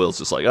list." And Will's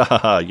just like,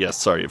 yes,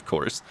 sorry, of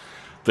course.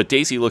 But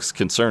Daisy looks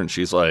concerned.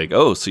 She's like,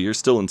 "Oh, so you're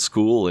still in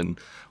school?" And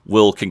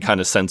Will can kind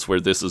of sense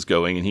where this is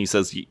going. And he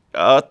says,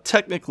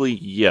 technically,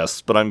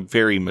 yes, but I'm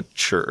very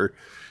mature.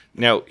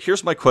 Now,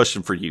 here's my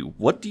question for you.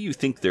 What do you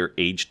think their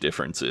age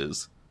difference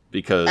is?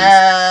 Because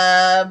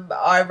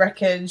I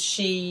reckon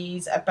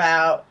she's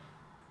about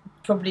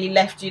probably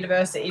left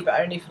university, but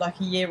only for like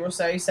a year or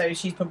so. So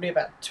she's probably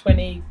about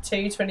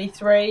 22,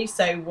 23.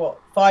 So what,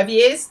 5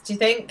 years, do you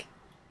think?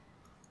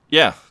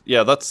 Yeah,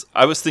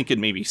 I was thinking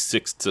maybe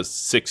 6 to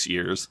 6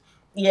 years.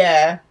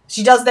 Yeah.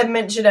 She does then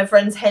mention her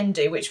friend's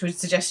Hendy, which would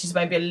suggest she's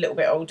maybe a little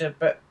bit older,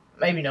 but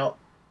maybe not.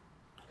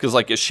 Because,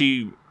 like, if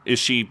she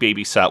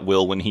babysat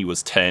Will when he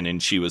was 10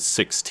 and she was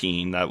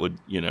 16, that would,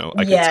 I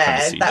could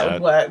kind of see that. That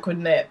would work,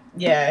 wouldn't it?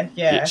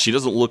 Yeah. She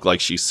doesn't look like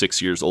she's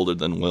 6 years older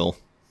than Will.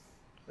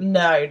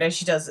 No,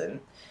 she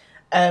doesn't.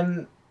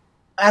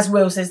 As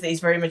Will says that he's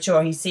very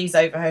mature, he sees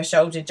over her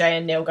shoulder Jay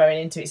and Neil going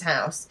into his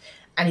house,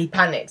 and he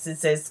panics and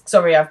says,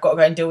 "Sorry, I've got to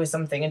go and deal with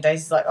something." And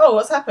Daisy's like, "Oh,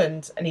 what's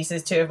happened?" And he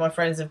says, 2 of my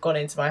friends have gone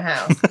into my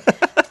house.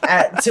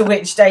 To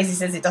which Daisy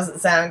says it doesn't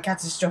sound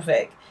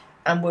catastrophic,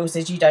 and Will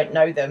says, "You don't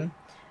know them."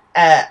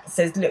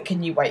 Says, "Look,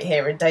 can you wait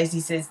here?" And Daisy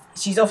says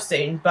she's off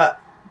soon,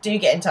 but do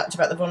get in touch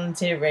about the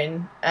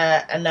volunteering,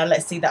 and now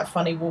let's see that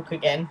funny walk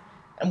again.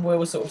 And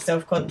Will's sort of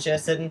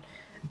self-conscious and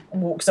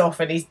walks off,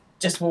 and he's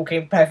just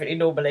walking perfectly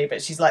normally,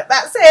 but she's like,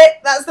 "That's it,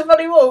 that's the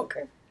funny walk."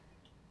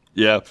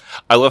 Yeah,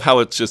 I love how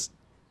it's just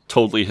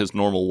totally his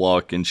normal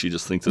walk, and she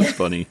just thinks it's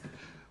funny.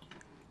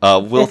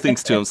 Will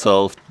thinks to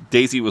himself,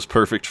 "Daisy was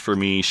perfect for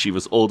me. She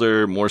was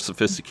older, more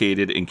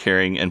sophisticated and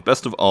caring, and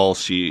best of all,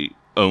 she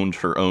owned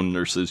her own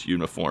nurse's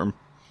uniform."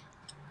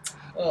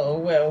 Oh,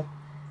 Will.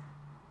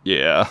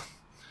 Yeah.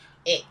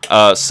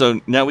 Ick.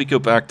 So now we go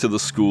back to the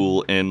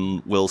school,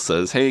 and Will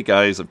says, "Hey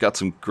guys, I've got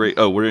some great..."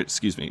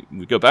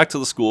 We go back to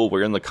the school,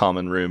 we're in the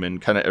common room,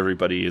 and kind of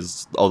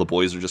all the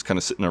boys are just kind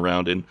of sitting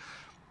around, and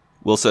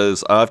Will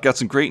says, "I've got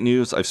some great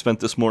news. I've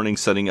spent this morning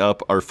setting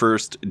up our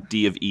first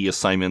D of E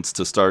assignments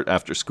to start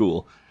after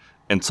school."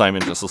 And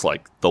Simon just is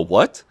like, "The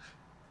what?"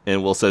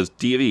 And Will says,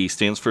 "D of E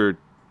stands for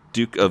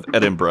Duke of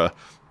Edinburgh.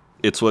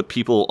 It's what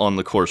people on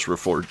the course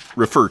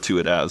refer to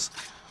it as."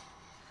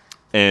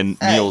 And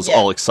Neil's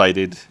all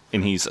excited,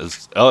 and he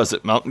says, "Oh, is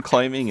it mountain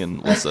climbing?"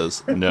 And Will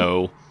says,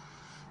 "No."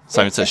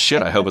 Simon says,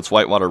 "Shit, I hope it's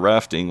whitewater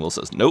rafting." Will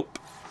says, "Nope."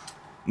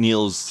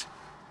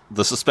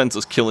 the suspense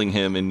is killing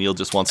him, and Neil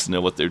just wants to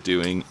know what they're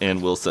doing.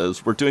 And Will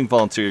says, "We're doing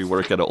voluntary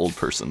work at an old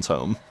person's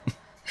home."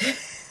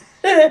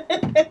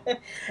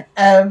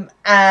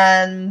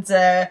 And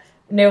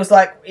Neil's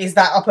like, "Is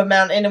that up a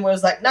mountain?" And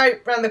Will's like, "No,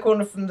 round the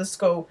corner from the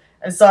school."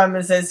 And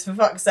Simon says, "For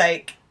fuck's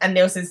sake." And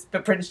Neil says,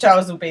 "But Prince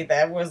Charles will be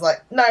there." Will's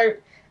like, "No."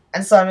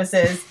 And Simon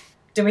says,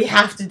 "Do we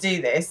have to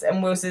do this?"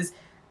 And Will says,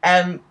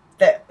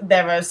 that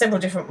there are several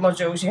different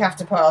modules you have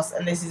to pass,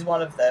 and this is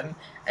one of them.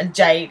 And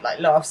Jay like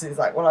laughs and is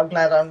like, "Well, I'm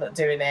glad I'm not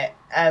doing it."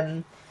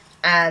 And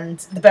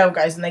the bell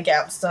goes and they get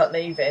up to start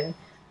leaving.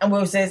 And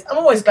Will says,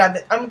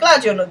 I'm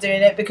glad you're not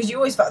doing it, because you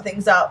always fuck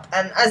things up,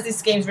 and as this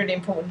scheme's really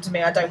important to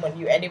me, I don't want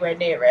you anywhere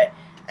near it.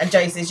 And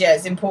Jay says, "Yeah,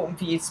 it's important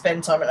for you to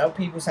spend time at old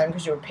people's home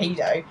because you're a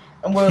pedo."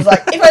 And Will's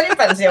like, "If I didn't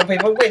fancy old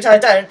people, which I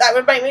don't, that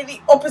would make me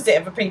the opposite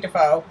of a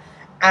paedophile."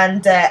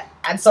 And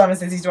Simon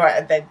says he's right,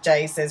 and then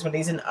Jay says, "Well,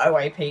 he's an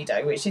OA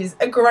pedo," which is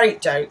a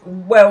great joke.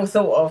 Well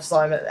thought of,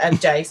 Simon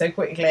and Jay, so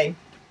quickly.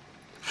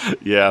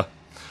 Yeah.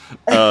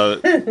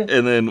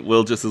 And then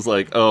Will just is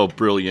like, "Oh,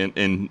 brilliant."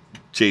 And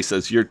Jay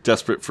says, "You're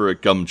desperate for a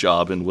gum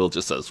job." And Will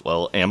just says,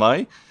 "Well, am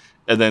I?"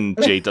 And then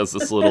Jay does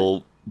this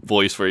little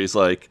voice where he's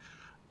like,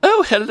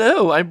 "Oh,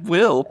 hello, I'm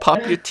Will.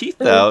 Pop your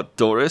teeth out,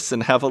 Doris,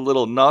 and have a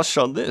little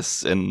nosh on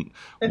this." And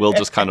Will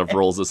just kind of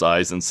rolls his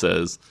eyes and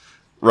says,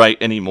 "Right,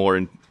 anymore."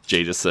 And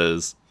Jay just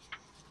says,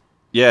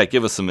 "Yeah,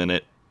 give us a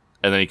minute."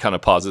 And then he kind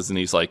of pauses and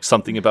he's like,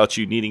 "Something about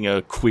you needing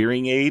a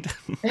queering aid?"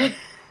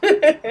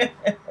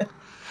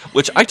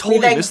 Which I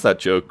totally missed that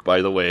joke,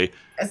 by the way.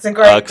 It's a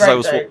great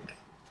joke.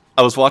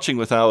 I was watching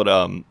without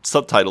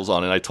subtitles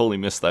on, and I totally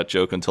missed that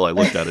joke until I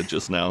looked at it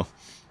just now.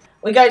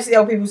 We go to the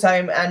old people's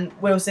home, and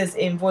Will says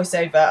in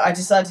voiceover, "I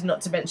decided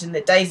not to mention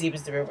that Daisy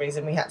was the real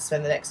reason we had to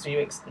spend the next 3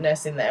 weeks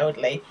nursing the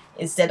elderly.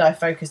 Instead, I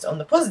focused on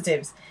the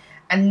positives."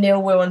 And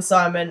Neil, Will, and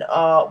Simon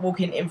are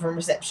walking in from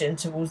reception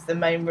towards the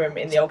main room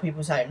in the old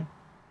people's home.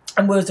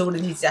 And Will's all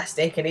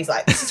enthusiastic, and he's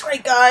like, "This is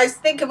great, guys.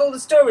 Think of all the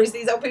stories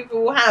these old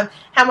people will have.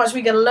 How much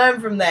we can learn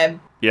from them."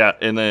 Yeah,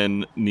 and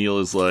then Neil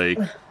is like,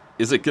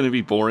 "Is it going to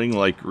be boring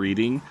like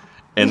reading?"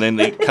 And then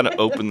they kind of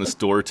open this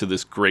door to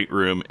this great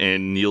room,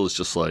 and Neil is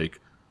just like,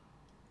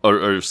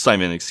 or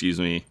Simon, excuse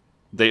me.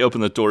 They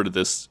open the door to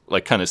this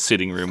like kind of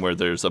sitting room where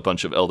there's a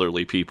bunch of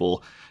elderly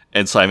people,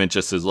 and Simon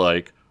just is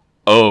like,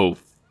 "Oh,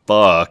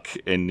 fuck."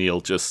 And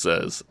Neil just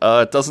says,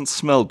 "It doesn't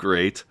smell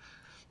great."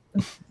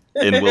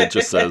 And Will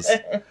just says,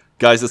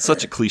 "Guys, it's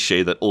such a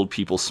cliche that old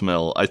people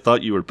smell. I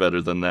thought you were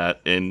better than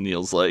that." And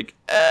Neil's like,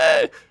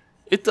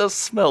 "It does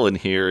smell in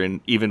here."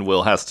 And even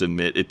Will has to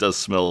admit it does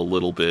smell a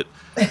little bit.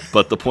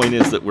 But the point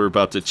is that we're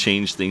about to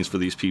change things for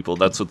these people.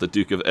 That's what the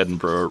Duke of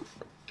Edinburgh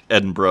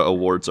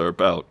Awards are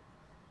about.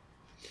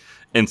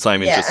 And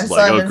Simon just is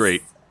like, "Oh,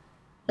 great.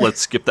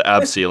 Let's skip the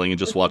abseiling and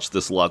just watch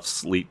this lot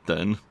sleep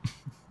then."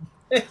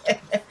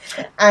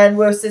 And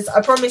Will says,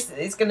 "I promise that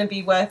it's going to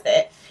be worth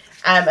it."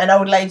 An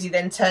old lady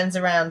then turns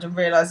around and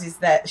realises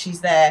that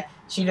she's there.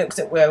 She looks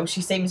at Will.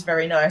 She seems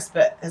very nice,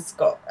 but has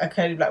got a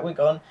curly black wig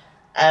on,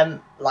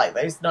 like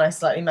those nice,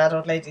 slightly mad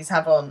old ladies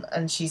have on.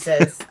 And she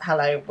says,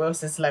 "Hello." Will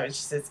says hello, and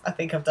she says, "I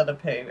think I've done a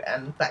poo."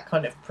 And that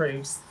kind of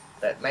proves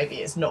that maybe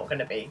it's not going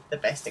to be the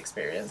best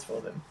experience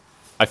for them.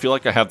 I feel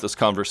like I have this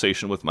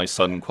conversation with my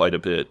son quite a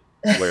bit,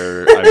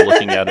 where I'm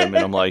looking at him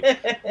and I'm like,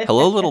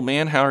 "Hello, little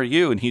man, how are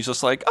you?" And he's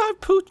just like, "I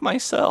pooped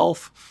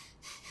myself."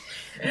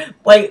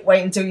 Wait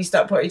until you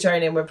start potty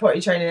training. We're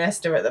potty training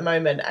Esther at the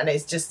moment, and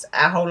it's just,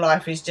 our whole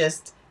life is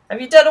just, have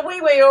you done a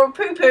wee-wee or a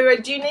poo-poo?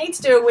 And do you need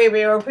to do a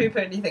wee-wee or a poo-poo?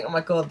 And you think, oh my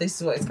god, this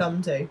is what it's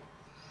come to.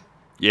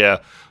 Yeah,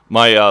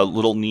 my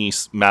little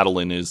niece,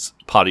 Madeline, is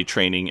potty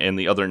training, and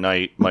the other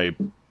night, my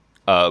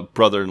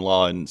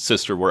brother-in-law and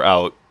sister were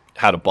out,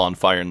 had a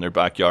bonfire in their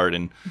backyard,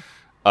 and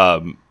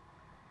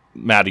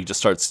Maddie just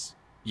starts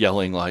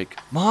yelling like,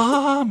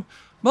 Mom,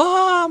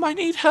 I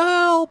need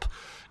help."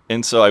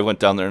 And so I went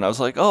down there and I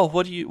was like, "Oh,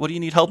 what do you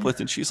need help with?"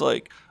 And she's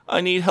like,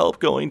 "I need help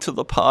going to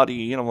the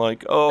potty." And I'm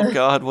like, "Oh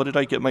God, what did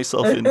I get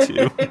myself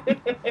into?"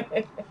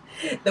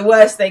 The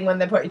worst thing when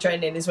they're potty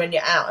training is when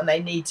you're out and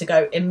they need to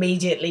go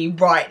immediately,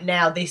 right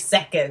now, this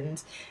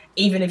second,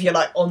 even if you're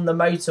like on the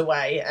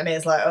motorway, and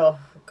it's like, oh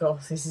God,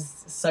 this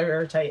is so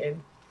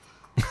irritating.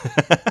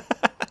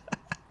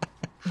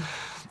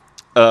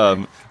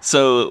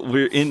 So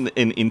we're in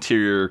an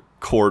interior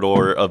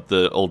corridor of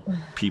the old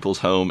people's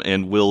home,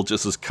 and Will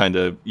just is kind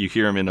of, you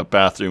hear him in a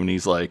bathroom and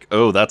he's like,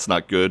 "Oh, that's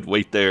not good,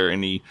 wait there."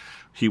 And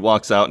he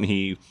walks out and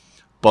he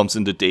bumps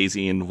into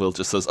Daisy, and Will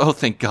just says, "Oh,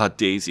 thank God,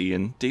 Daisy."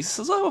 And Daisy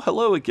says, "Oh,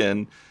 hello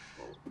again."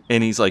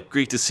 And he's like,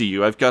 "Great to see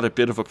you. I've got a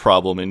bit of a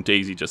problem." And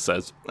Daisy just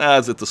says,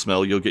 "Is it the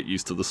smell? You'll get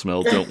used to the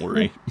smell, don't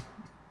worry."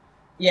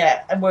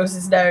 Yeah, and Will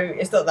says, "No,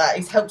 it's not that.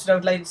 He's helped an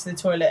old lady to the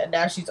toilet, and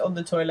now she's on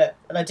the toilet,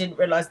 and I didn't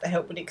realise the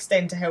help would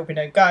extend to helping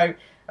her go.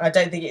 I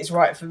don't think it's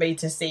right for me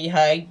to see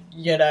her,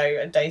 you know."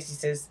 And Daisy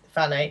says,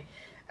 "Fanny."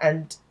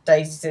 And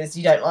Daisy says,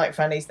 "You don't like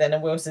fannies then?"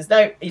 And Will says,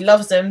 "No, he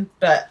loves them,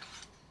 but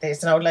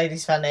it's an old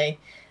lady's fanny,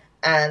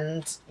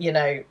 and, you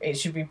know, it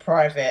should be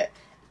private."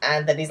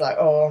 And then he's like,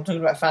 "Oh, I'm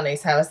talking about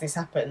fannies. How has this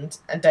happened?"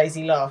 And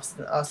Daisy laughs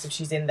and asks if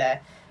she's in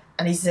there.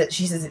 And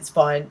she says it's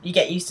fine. You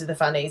get used to the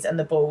fannies and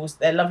the balls.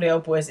 They're lovely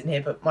old boys in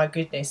here, but my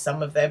goodness,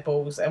 some of their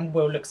balls. And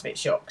Will looks a bit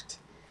shocked.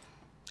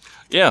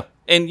 Yeah,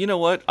 and you know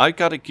what? I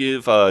got to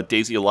give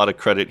Daisy a lot of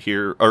credit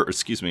here, or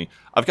excuse me,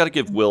 I've got to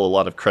give Will a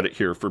lot of credit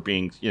here for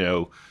being,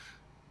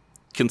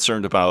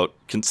 concerned about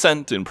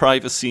consent and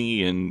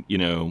privacy, and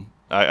I'm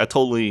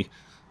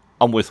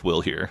with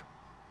Will here.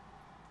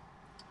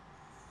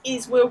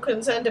 Is Will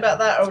concerned about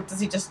that, or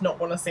does he just not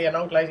want to see an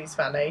old lady's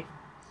fanny?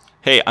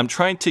 Hey, I'm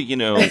trying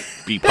to,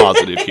 be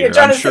positive here.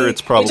 I'm sure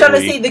it's probably... You're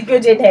trying to see the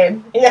good in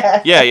him.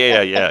 Yeah.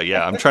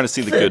 Yeah. I'm trying to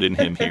see the good in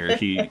him here.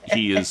 He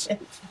is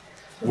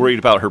worried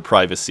about her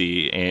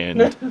privacy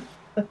and,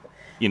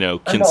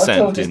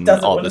 consent and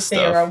all this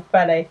stuff. Her old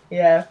fanny.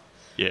 Yeah.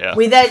 Yeah.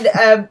 We then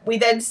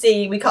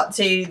cut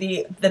to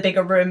the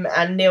bigger room,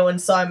 and Neil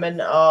and Simon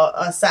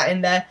are sat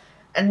in there,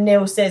 and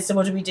Neil says, "So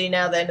what do we do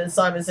now then?" And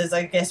Simon says,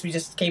 "I guess we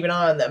just keep an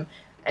eye on them."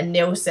 And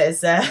Neil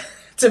says,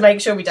 "To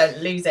make sure we don't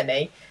lose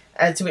any."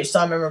 To which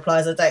Simon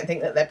replies, "I don't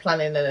think that they're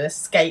planning an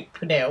escape,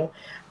 Neil."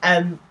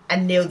 And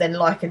Neil then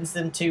likens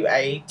them to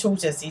a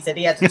tortoise. He said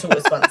he had a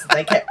tortoise once and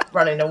they kept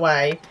running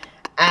away.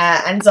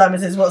 And Simon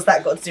says, "What's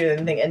that got to do with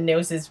anything?" And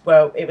Neil says,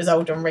 "Well, it was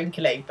old and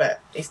wrinkly,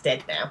 but it's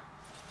dead now."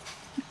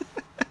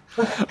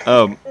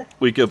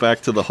 We go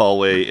back to the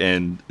hallway,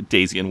 and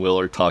Daisy and Will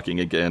are talking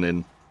again,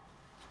 and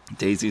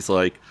Daisy's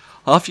like,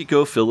 "Off you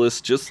go,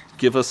 Phyllis. Just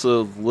give us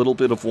a little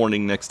bit of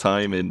warning next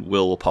time." And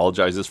Will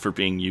apologizes for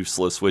being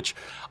useless, which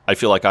I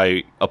feel like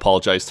I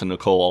apologize to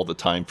Nicole all the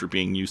time for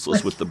being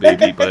useless with the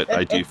baby, but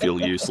I do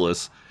feel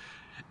useless.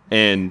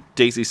 And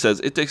Daisy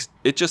says,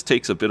 it just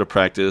takes a bit of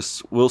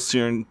practice. We'll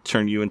soon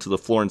turn you into the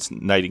Florence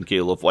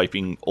Nightingale of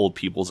wiping old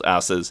people's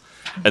asses.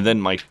 And then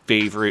my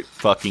favorite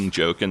fucking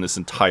joke in this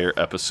entire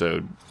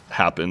episode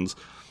happens.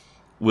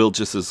 Will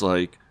just is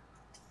like,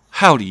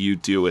 "How do you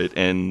do it?"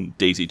 And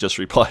Daisy just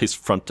replies,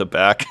 "Front to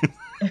back."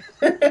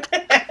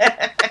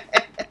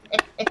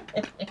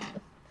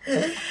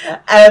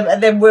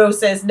 And then Will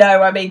says,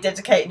 "No, I mean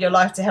dedicating your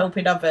life to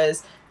helping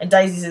others." And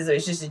Daisy says that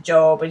it's just a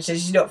job, and she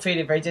says she's not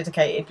feeling very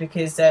dedicated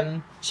because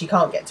she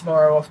can't get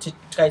tomorrow off to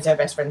go to her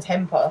best friend's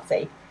hen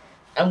party.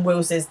 And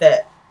Will says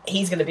that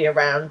he's going to be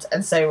around,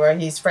 and so are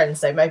his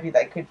friends, so maybe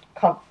they could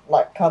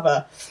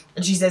cover.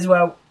 And she says,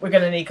 "Well, we're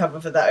going to need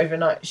cover for that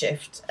overnight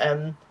shift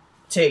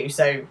too,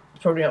 so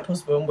it's probably not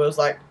possible." And Will's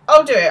like,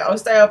 "I'll do it. I'll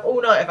stay up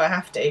all night if I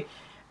have to."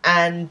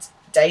 And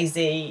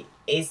Daisy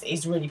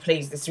is really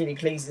pleased. This really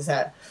pleases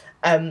her.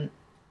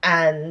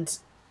 And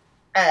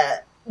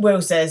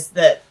Will says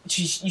that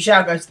you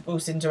shall go to the ball,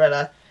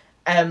 Cinderella.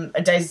 And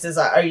Daisy says,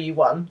 "I owe you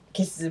one,"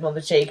 kisses him on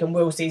the cheek, and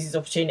Will sees his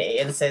opportunity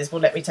and says, "Well,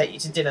 let me take you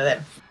to dinner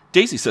then."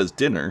 Daisy says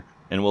dinner,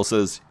 and Will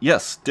says,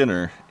 "Yes,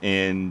 dinner."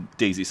 And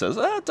Daisy says,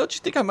 "Don't you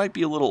think I might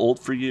be a little old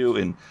for you?"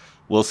 And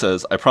Will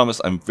says, "I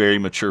promise I'm very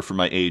mature for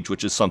my age,"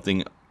 which is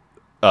something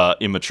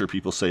immature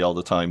people say all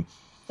the time.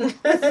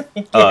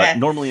 Yeah.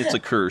 Normally it's a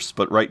curse,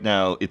 but right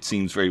now it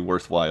seems very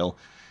worthwhile.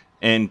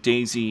 And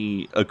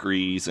Daisy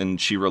agrees,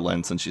 and she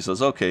relents, and she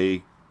says,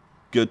 "Okay,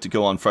 good to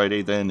go on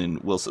Friday then."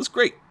 And Will says,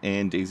 "Great."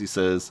 And Daisy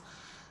says,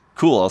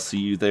 "Cool, I'll see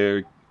you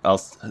there. I'll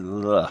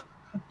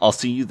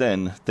see you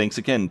then. Thanks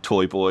again,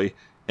 toy boy."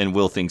 And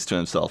Will thinks to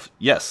himself,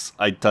 "Yes,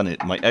 I'd done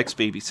it. My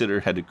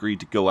ex-babysitter had agreed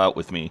to go out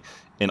with me,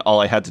 and all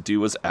I had to do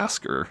was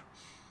ask her."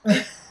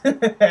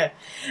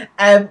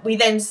 We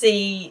then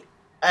see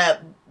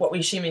what we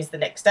assume is the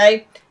next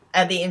day,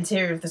 the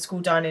interior of the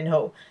school dining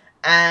hall.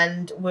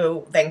 And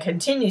Will then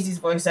continues his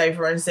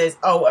voiceover and says,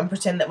 "Oh, and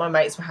pretend that my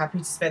mates were happy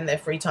to spend their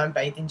free time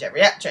bathing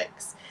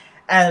geriatrics."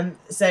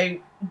 So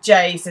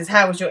Jay says,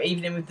 "How was your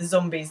evening with the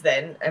zombies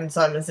then?" And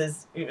Simon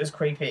says it was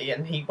creepy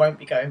and he won't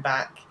be going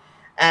back.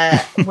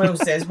 Will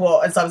says,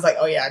 "What?" And Simon's like,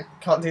 "Oh yeah, I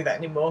can't do that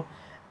anymore."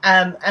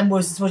 And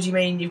Will says, "What do you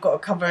mean? You've got to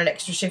cover an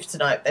extra shift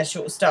tonight. They're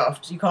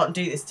short-staffed. You can't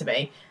do this to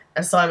me."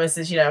 And Simon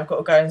says, "I've got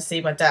to go and see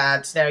my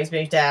dad. Now he's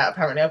moved out.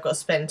 Apparently I've got to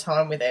spend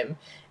time with him.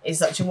 It's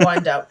such a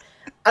wind-up."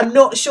 I'm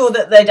not sure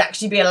that they'd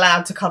actually be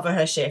allowed to cover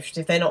her shift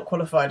if they're not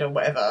qualified or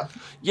whatever.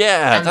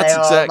 Yeah, and that's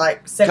exactly.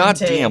 Like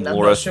 17, goddamn,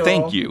 Laura,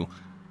 thank you,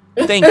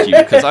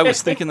 because I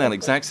was thinking that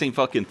exact same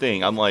fucking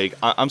thing. I'm like,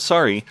 I'm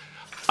sorry,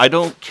 I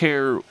don't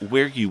care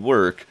where you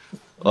work.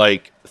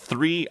 Like,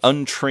 3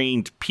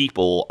 untrained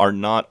people are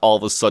not all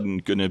of a sudden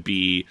gonna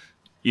be,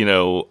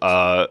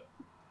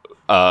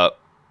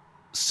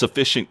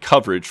 sufficient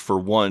coverage for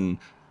one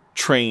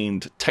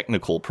trained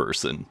technical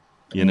person.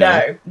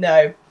 No.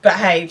 But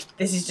hey,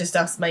 this is just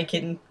us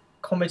making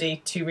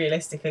comedy too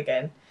realistic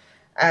again.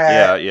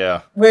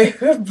 Yeah. But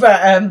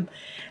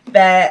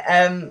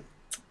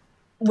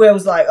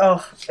Will's like,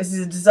 "Oh, this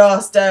is a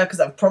disaster because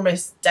I've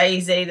promised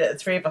Daisy that the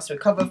 3 of us would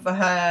cover for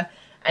her."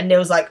 And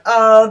Neil's like,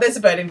 "Oh, there's a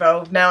bird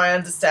involved. Now I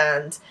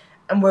understand."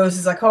 And Will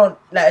says, "I can't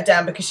let her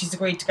down because she's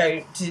agreed to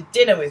go to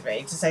dinner with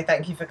me to say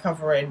thank you for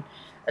covering."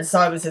 And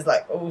Simon says,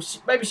 like, "Oh,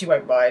 maybe she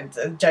won't mind."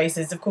 And Jay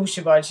says, "Of course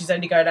she won't. She's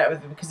only going out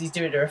with him because he's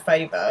doing her a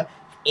favour.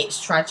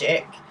 It's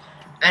tragic."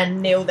 And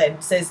Neil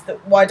then says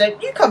that, "Why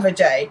don't you cover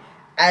Jay?"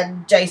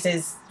 And Jay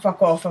says,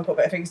 "Fuck off, I've got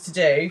better things to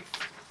do."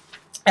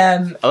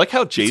 I like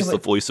how Jay's the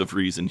voice of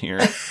reason here.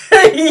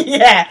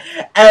 Yeah.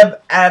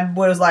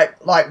 Will's like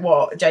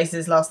what? Jay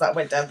says last night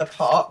went down the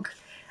park.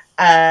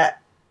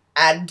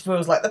 And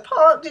Will's like, the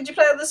park? Did you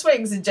play on the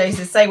swings? And Jay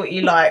says, say what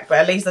you like, but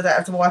at least I don't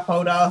have to wipe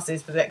old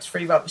asses for the next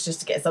 3 months just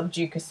to get some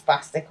Duke of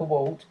Spastic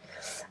award.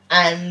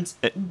 And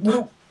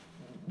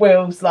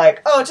Will's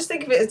like, oh, just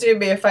think of it as doing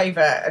me a favour.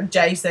 And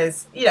Jay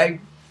says,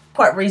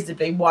 quite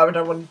reasonably, why would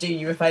I want to do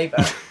you a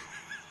favour?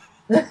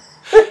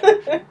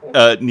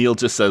 Neil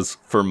just says,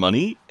 for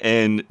money?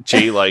 And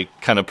Jay,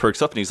 kind of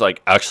perks up and he's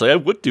like, actually, I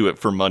would do it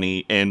for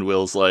money. And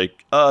Will's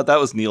like, that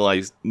was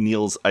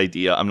Neil's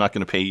idea. I'm not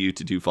going to pay you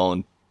to do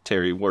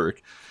voluntary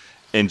work.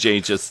 And Jay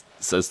just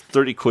says,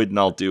 30 quid and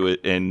I'll do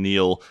it. And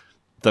Neil,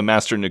 the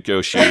master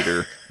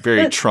negotiator,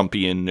 very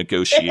Trumpian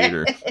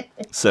negotiator,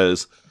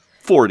 says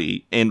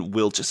 40. And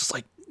Will just is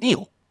like,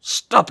 Neil,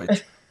 stop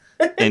it.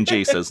 And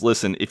Jay says,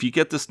 listen, if you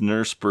get this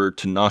nurse bird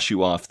to nosh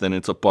you off, then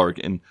it's a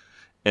bargain.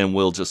 And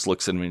Will just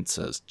looks at him and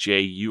says, Jay,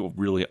 you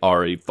really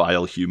are a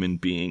vile human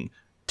being.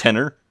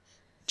 Tenor?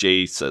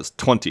 Jay says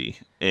 20.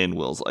 And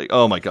Will's like,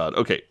 oh my God,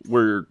 okay,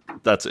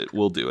 that's it,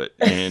 we'll do it.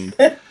 And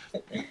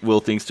Will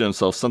thinks to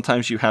himself,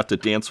 sometimes you have to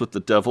dance with the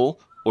devil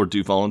or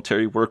do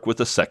voluntary work with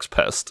a sex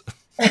pest.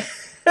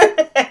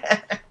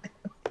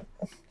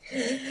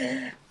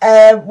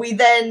 We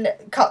then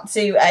cut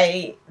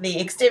to the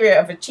exterior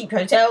of a cheap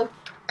hotel.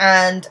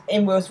 And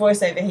in Will's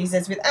voiceover, he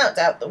says, without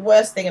doubt, the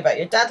worst thing about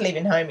your dad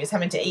leaving home is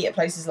having to eat at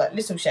places like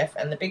Little Chef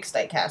and the Big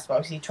Steakhouse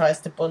whilst he tries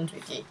to bond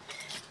with you.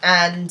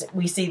 And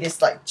we see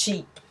this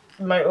cheap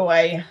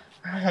motorway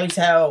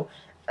hotel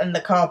and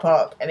the car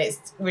park, and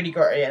it's really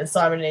grotty. And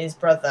Simon and his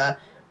brother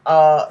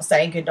are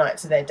saying goodnight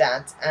to their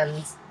dad.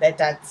 And their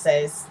dad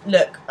says,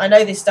 look, I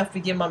know this stuff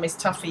with your mum is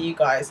tough for you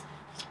guys,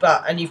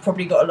 and you've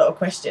probably got a lot of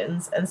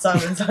questions. And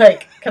Simon's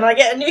like, can I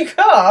get a new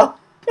car?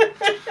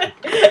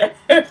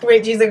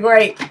 Which is a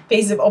great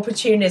piece of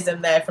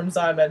opportunism there from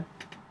Simon.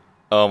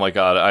 Oh my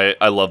God,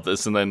 I love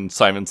this. And then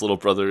Simon's little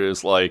brother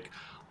is like,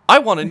 I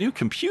want a new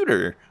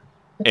computer.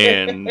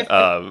 And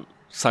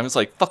Simon's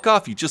like, fuck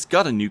off, you just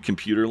got a new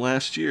computer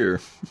last year.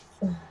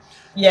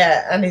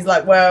 Yeah, and he's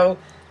like, well,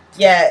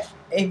 yeah,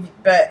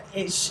 but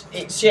it's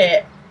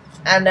shit.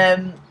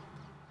 And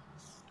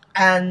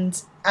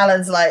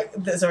Alan's like,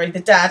 sorry, the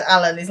dad,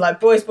 Alan, is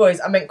like,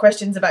 boys, I meant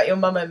questions about your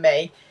mum and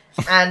me.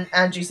 And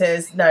Andrew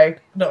says, no,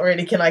 not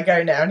really, can I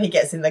go now? And he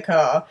gets in the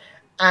car.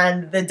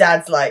 And the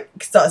dad's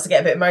starts to get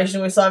a bit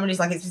emotional with Simon. He's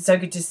like, it's been so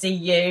good to see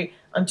you.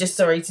 I'm just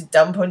sorry to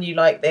dump on you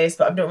like this,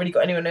 but I've not really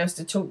got anyone else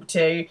to talk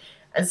to.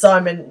 And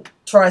Simon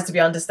tries to be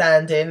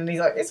understanding. And he's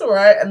like, it's all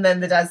right. And then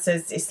the dad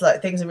says, it's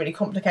things are really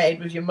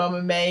complicated with your mum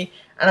and me.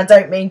 And I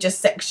don't mean just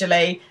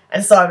sexually.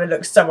 And Simon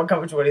looks so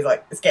uncomfortable. He's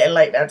like, it's getting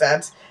late now,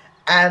 Dad.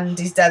 And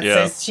his dad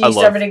says, she used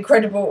to have an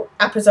incredible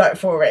appetite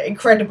for it.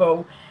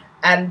 Incredible.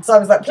 And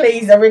Simon's like,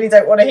 please, I really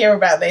don't want to hear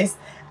about this.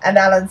 And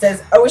Alan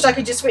says, I wish I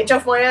could just switch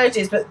off my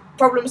urges, but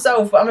problem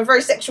solved. But I'm a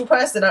very sexual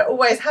person. I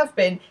always have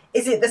been.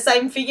 Is it the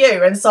same for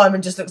you? And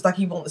Simon just looks like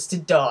he wants to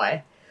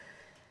die.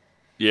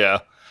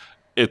 Yeah.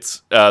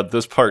 It's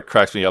this part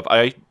cracks me up.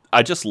 I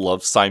just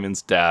love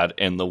Simon's dad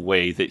and the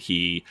way that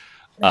he,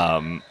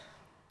 always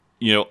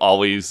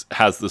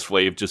has this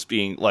way of just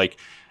being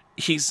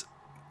he's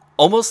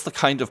almost the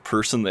kind of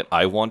person that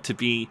I want to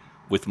be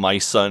with my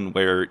son,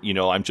 where,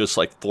 I'm just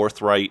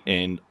forthright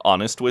and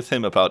honest with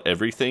him about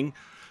everything.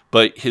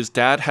 But his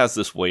dad has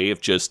this way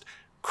of just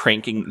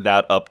cranking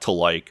that up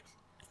to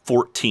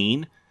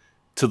 14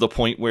 to the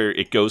point where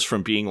it goes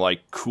from being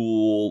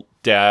cool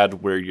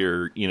dad where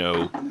you're,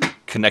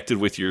 connected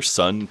with your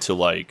son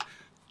to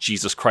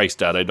Jesus Christ,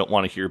 Dad, I don't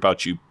want to hear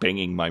about you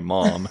banging my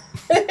mom.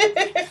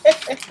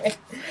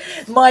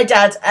 My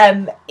dad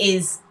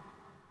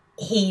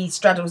he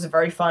straddles a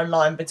very fine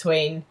line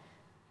between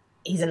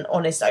he's an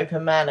honest,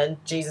 open man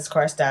and Jesus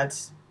Christ, Dad,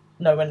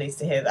 no one needs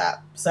to hear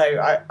that. So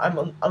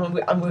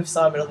I'm with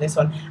Simon on this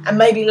one, and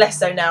maybe less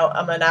so now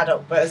I'm an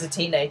adult. But as a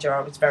teenager,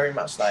 I was very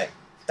much like,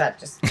 Dad,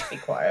 just be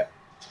quiet.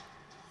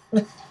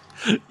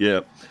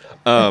 Yeah.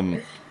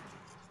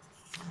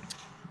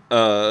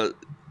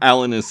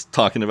 Alan is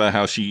talking about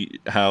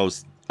how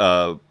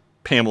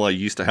Pamela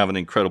used to have an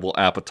incredible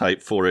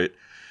appetite for it,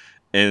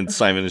 and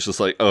Simon is just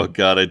like, oh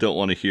God, I don't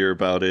want to hear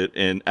about it.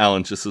 And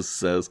Alan just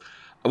says,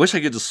 I wish I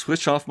could just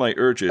switch off my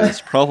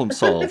urges. Problem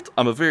solved.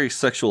 I'm a very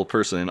sexual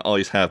person and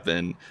always have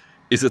been.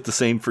 Is it the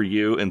same for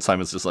you? And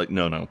Simon's just like,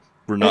 no,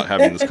 we're not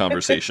having this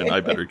conversation.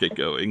 I better get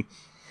going.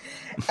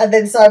 And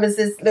then Simon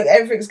says, look,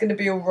 everything's going to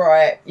be all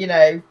right,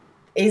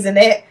 isn't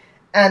it?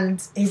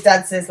 And his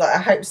dad says, I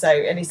hope so.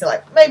 And he's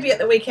like, maybe at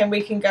the weekend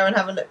we can go and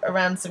have a look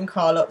around some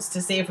car lots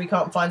to see if we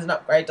can't find an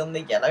upgrade on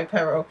the Yellow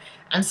Peril.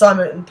 And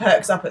Simon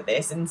perks up at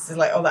this and says,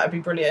 oh, that would be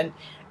brilliant.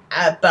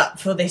 But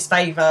for this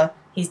favour,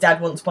 his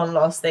dad wants one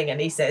last thing,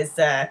 and he says,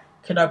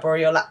 could I borrow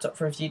your laptop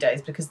for a few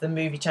days, because the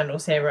movie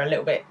channels here are a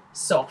little bit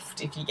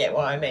soft, if you get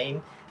what I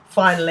mean.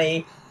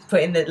 Finally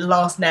putting the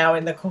last nail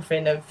in the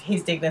coffin of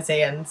his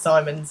dignity and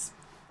Simon's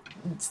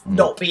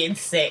not being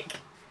sick.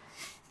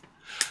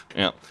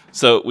 Yeah.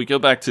 So we go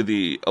back to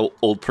the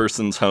old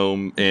person's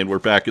home, and we're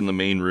back in the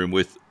main room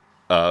with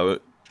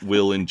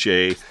Will and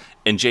Jay.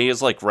 And Jay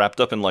is like wrapped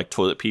up in like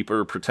toilet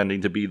paper,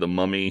 pretending to be the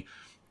mummy.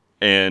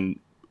 And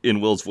in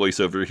Will's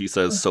voiceover, he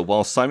says, "So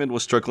while Simon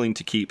was struggling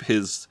to keep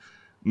his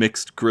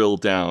mixed grill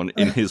down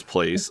in his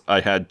place,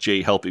 I had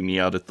Jay helping me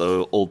out at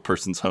the old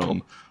person's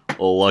home.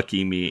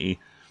 Lucky me."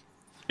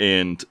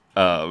 And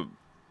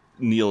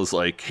Neil is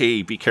like,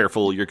 "Hey, be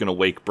careful, you're going to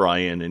wake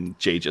Brian." And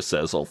Jay just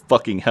says, "Oh,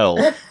 fucking hell.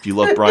 If you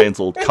love Brian's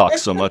old cock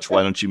so much,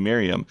 why don't you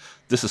marry him?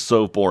 This is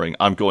so boring.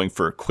 I'm going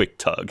for a quick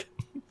tug."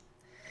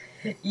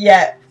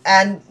 Yeah,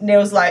 and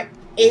Neil's like,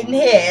 "In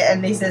here?"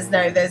 And he says,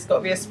 "No, there's got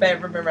to be a spare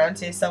room around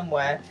here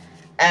somewhere."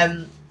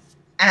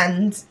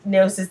 And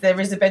Neil says there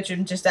is a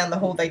bedroom just down the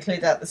hall they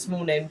cleared out this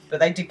morning, but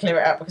they did clear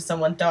it out because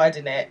someone died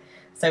in it.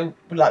 So,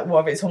 like,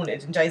 what if it's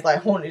haunted? And Jay's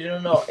like, "Haunted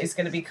or not, it's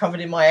going to be covered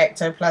in my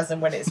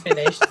ectoplasm when it's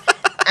finished."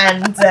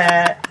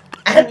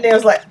 and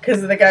Neil's like,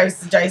 "Because of the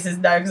ghost." And Jay says,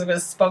 "No, because I'm going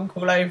to spunk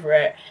all over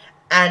it."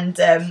 And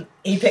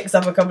he picks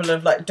up a couple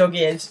of, like,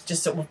 dog-eared,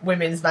 just sort of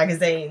women's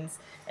magazines.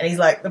 And he's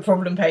like, "The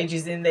problem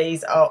pages in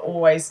these are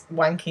always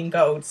wanking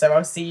gold, so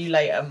I'll see you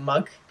later,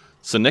 mug."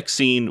 So next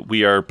scene,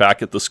 we are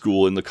back at the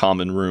school in the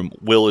common room.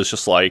 Will is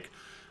just like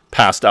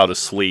passed out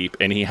asleep,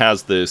 and he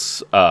has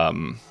this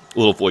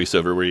little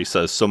voiceover where he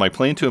says, "So my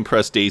plan to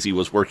impress Daisy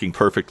was working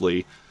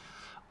perfectly.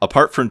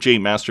 Apart from Jay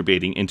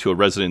masturbating into a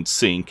resident's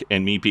sink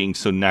and me being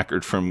so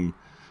knackered from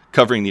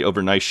covering the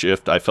overnight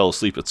shift, I fell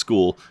asleep at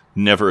school.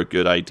 Never a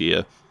good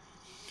idea."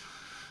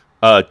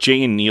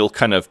 Jay and Neil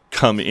kind of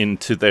come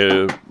into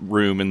the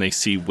room and they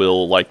see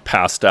Will like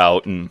passed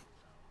out, and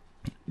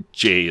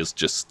Jay is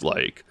just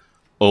like,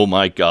 "Oh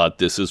my god,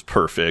 this is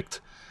perfect."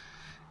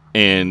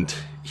 And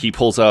he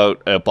pulls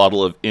out a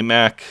bottle of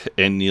Imac,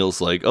 and Neil's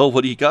like, "Oh,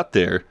 what do you got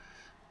there?"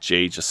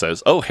 Jay just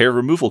says, "Oh, hair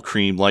removal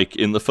cream, like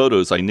in the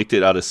photos. I nicked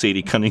it out of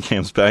Sadie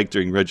Cunningham's bag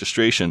during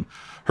registration.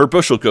 Her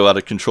bush will go out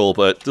of control,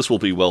 but this will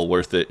be well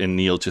worth it." And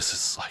Neil just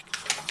is like,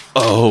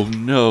 "Oh,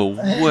 no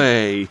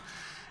way."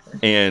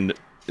 And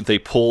they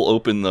pull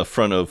open the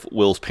front of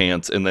Will's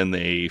pants, and then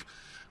they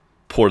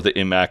pour the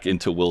Imac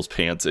into Will's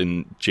pants,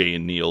 and Jay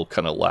and Neil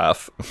kind of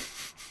laugh.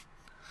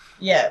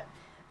 Yeah.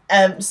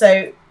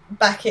 So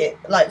back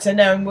so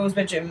now in Will's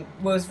bedroom,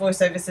 Will's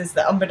voiceover says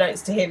that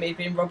unbeknownst to him, he'd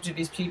been robbed of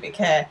his pubic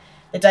hair.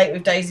 The date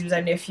with Daisy was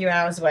only a few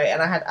hours away,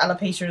 and I had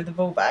alopecia of the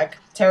ball bag.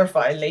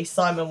 Terrifyingly,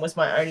 Simon was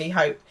my only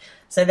hope.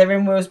 So they're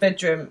in Will's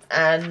bedroom,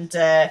 and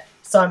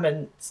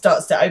Simon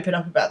starts to open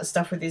up about the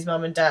stuff with his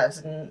mum and dad,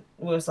 and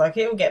Will's like,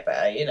 "It'll get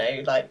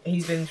better, like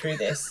he's been through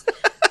this."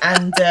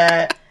 and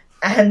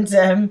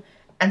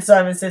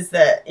Simon says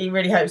that he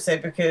really hopes so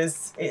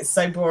because it's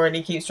so boring.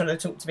 He keeps trying to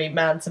talk to me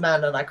man to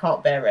man, and I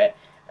can't bear it.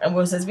 And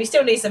Will says, "We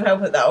still need some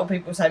help at that old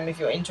people's home if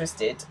you're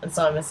interested." And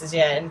Simon says,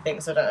 "Yeah,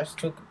 anything, so I don't have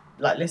to talk,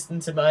 listen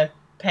to my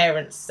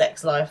parents'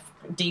 sex life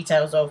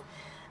details of."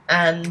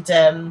 And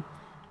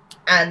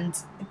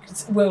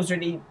Will's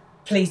really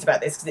pleased about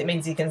this because it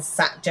means he can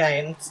sack Jay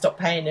and stop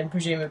paying him,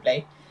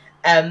 presumably.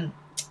 And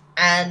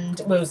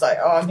Will's like,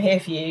 "Oh, I'm here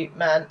for you,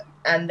 man."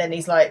 And then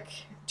he's like,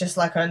 "Just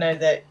like I know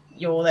that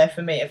you're there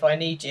for me if I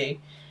need you."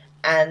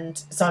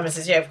 And Simon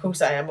says, "Yeah, of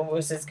course I am." And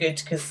Will says,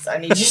 "Good, because I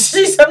need you to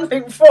do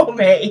something for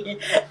me."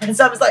 And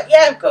Simon's like,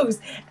 "Yeah, of course."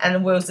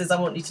 And Will says, "I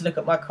want you to look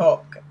at my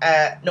cock.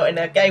 Not in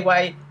a gay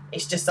way.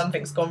 It's just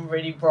something's gone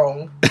really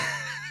wrong."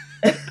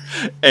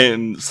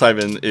 And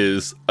Simon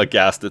is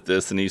aghast at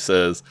this, and he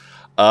says,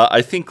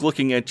 "I think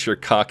looking at your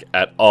cock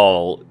at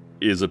all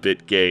is a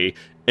bit gay."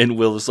 And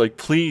Will is like,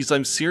 "Please,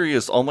 I'm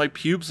serious. All my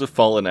pubes have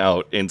fallen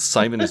out." And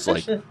Simon is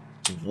like,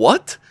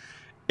 "What?"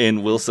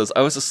 And Will says,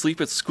 "I was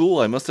asleep at school.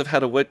 I must have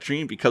had a wet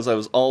dream because I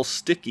was all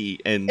sticky."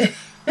 And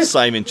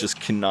Simon just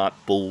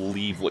cannot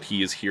believe what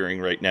he is hearing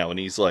right now. And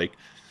he's like,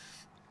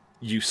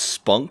 "You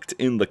spunked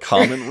in the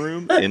common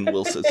room?" And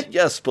Will says,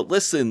 "Yes, but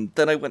listen,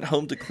 then I went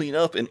home to clean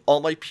up and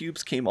all my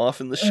pubes came off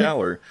in the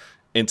shower."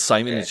 And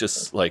Simon is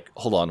just like,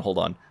 hold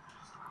on.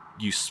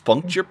 You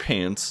spunked your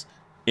pants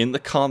in the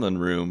common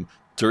room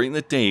during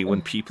the day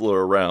when people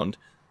are around.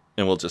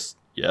 And Will just,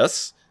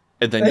 "Yes."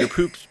 And then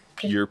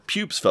your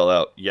pubes fell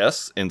out.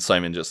 "Yes." And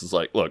Simon just is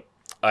like, "Look,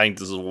 I think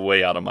this is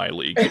way out of my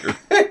league here."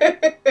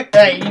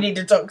 Hey, you need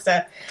a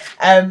doctor.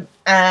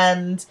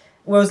 And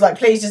Will's like,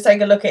 "Please just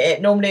take a look at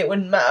it. Normally it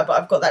wouldn't matter,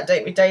 but I've got that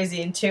date with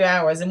Daisy in 2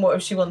 hours, and what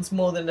if she wants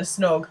more than a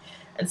snog?"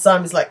 And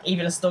Simon's like,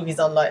 "Even a snog is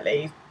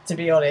unlikely, to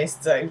be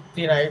honest, so,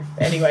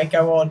 anyway,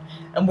 go on."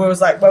 And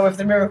Will's like, "Well, if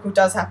the miracle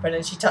does happen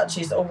and she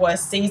touches, or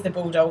worse, sees the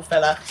bulldog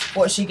fella,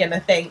 what's she going to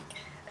think?"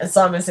 And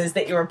Simon says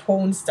that you're a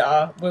porn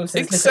star. Will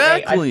says,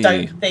 "Exactly. "Look at me,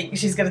 I don't think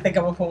she's going to think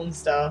I'm a porn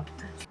star."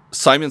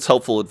 Simon's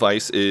helpful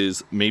advice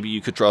is maybe you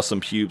could draw some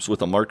pubes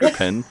with a marker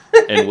pen.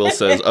 And Will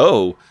says,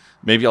 "Oh,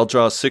 maybe I'll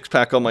draw a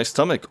six-pack on my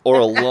stomach or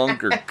a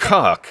longer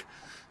cock."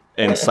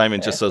 And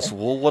Simon just says,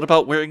 "Well, what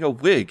about wearing a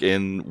wig?"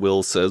 And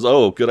Will says,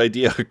 "Oh, good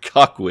idea, a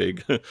cock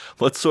wig."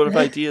 "What sort of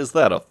idea is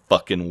that, a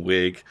fucking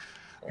wig?"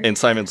 And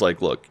Simon's like,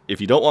 "Look,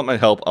 if you don't want my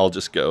help, I'll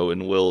just go."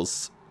 And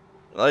Will's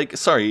like,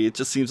 "Sorry, it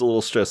just seems a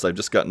little stressed. I've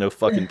just got no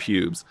fucking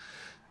pubes."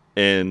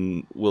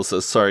 And Will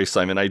says, sorry,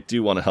 Simon, I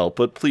do want to help,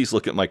 but please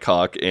look at my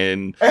cock.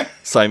 And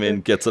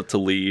Simon gets up to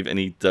leave, and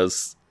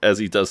as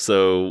he does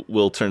so,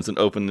 Will turns and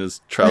opens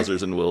his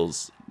trousers, and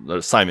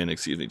Simon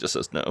just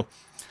says no.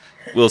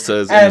 Will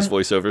says in his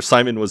voiceover,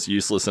 Simon was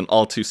useless, and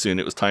all too soon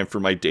it was time for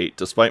my date.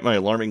 Despite my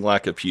alarming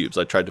lack of pubes,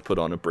 I tried to put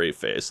on a brave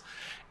face.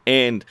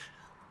 And,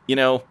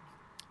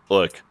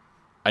 look,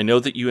 I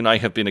know that you and I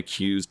have been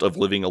accused of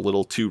living a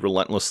little too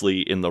relentlessly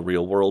in the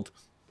real world.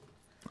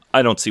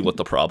 I don't see what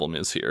the problem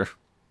is here.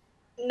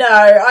 No,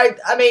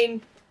 I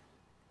mean,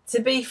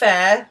 to be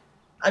fair,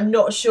 I'm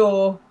not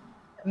sure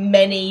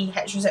many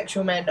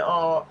heterosexual men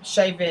are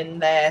shaving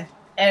their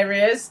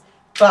areas,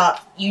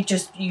 but you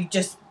just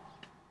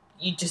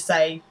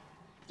say,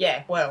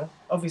 yeah, well,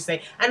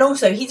 obviously. And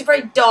also, he's a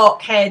very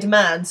dark-haired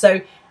man,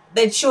 so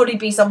there'd surely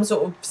be some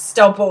sort of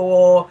stubble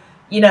or,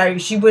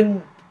 she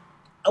wouldn't...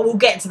 We'll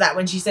get to that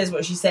when she says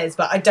what she says,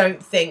 but I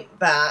don't think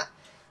that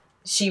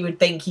she would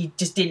think he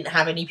just didn't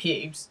have any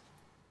pubes.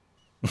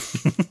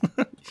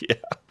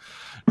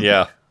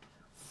 Yeah.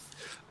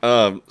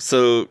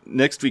 So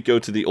next we go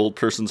to the old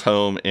person's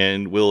home,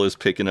 and Will is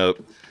picking up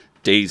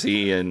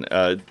Daisy, and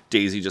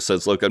Daisy just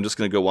says, look, I'm just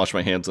going to go wash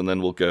my hands, and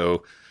then we'll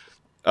go.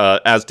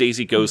 As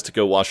Daisy goes to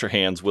go wash her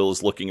hands, Will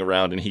is looking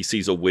around, and he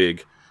sees a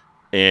wig,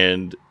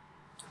 and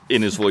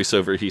in his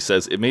voiceover he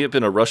says, it may have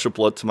been a rush of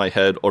blood to my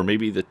head, or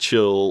maybe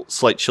the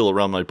slight chill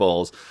around my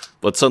balls,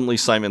 but suddenly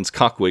Simon's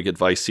cock wig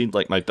advice seemed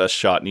like my best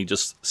shot, and he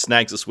just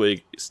snags this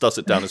wig, stuffs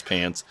it down his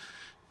pants.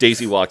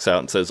 Daisy walks out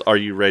and says, are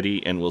you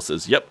ready? And Will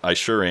says, yep, I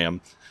sure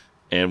am.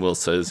 And Will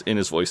says in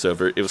his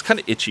voiceover, it was kind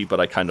of itchy, but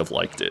I kind of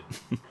liked it.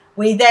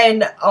 We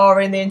then are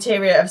in the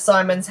interior of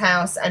Simon's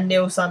house, and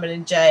Neil, Simon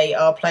and Jay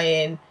are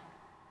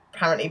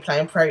apparently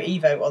playing Pro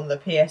Evo on the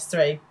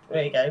PS3.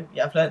 There you go.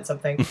 Yeah, I've learned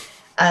something.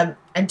 And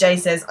Jay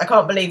says, I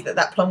can't believe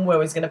that plum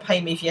Will is going to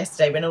pay me for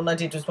yesterday when all I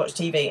did was watch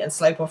TV and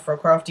slope off for a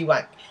crafty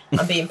wank.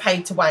 I'm being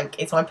paid to wank.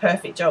 It's my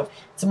perfect job.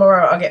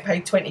 Tomorrow I'll get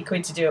paid 20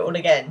 quid to do it all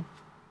again.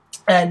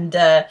 And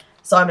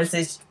Simon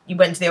says, you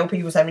went to the old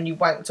people's home and you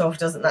wanked off.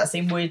 Doesn't that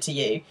seem weird to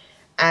you?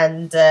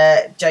 And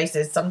Jay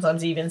says,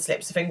 sometimes he even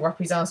slips a finger up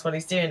his ass while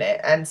he's doing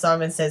it. And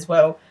Simon says,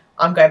 well,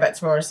 I'm going back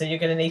tomorrow, so you're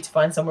going to need to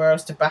find somewhere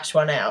else to bash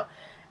one out.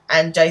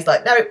 And Jay's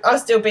like, no, I'll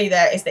still be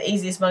there. It's the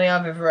easiest money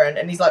I've ever earned.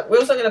 And he's like,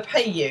 Will's not going to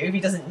pay you if he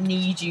doesn't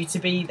need you to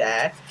be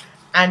there.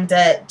 And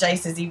Jay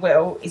says he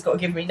will. He's got to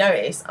give me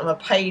notice. I'm a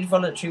paid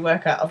voluntary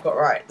worker. I've got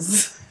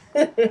rights.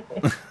 I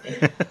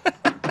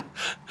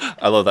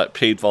love that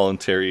paid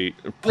voluntary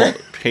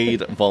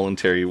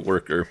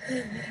worker.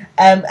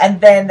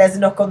 And then there's a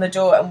knock on the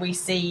door, and we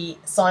see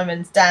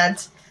Simon's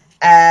dad.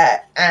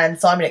 And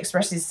Simon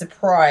expresses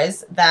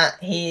surprise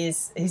that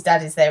his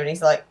dad is there, and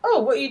he's like,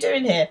 oh, what are you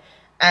doing here?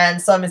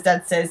 And Simon's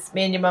dad says,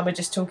 me and your mum are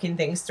just talking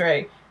things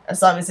through. And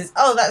Simon says,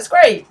 oh, that's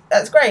great.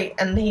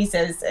 And he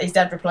says, his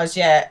dad replies,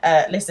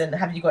 yeah, listen,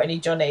 have you got any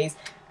Johnnies?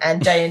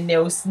 And Jay and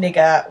Neil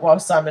snigger while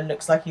Simon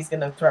looks like he's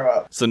going to throw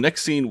up. So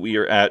next scene, we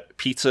are at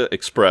Pizza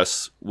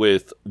Express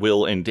with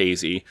Will and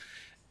Daisy.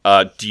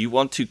 Do you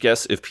want to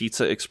guess if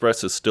Pizza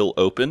Express is still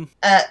open?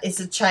 It's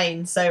a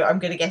chain, so I'm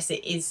going to guess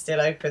it is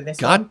still open this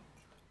one.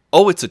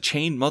 Oh, it's a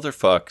chain,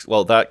 motherfuck.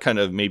 Well, that kind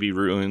of maybe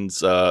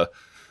ruins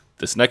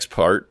this next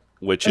part,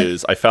 which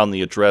is, I found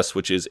the address,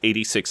 which is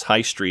 86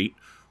 High Street,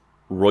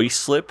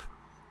 Ruislip,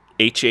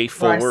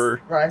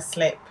 HA4...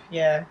 Ruislip,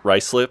 yeah.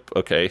 Ruislip?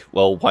 Okay.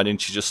 Well, why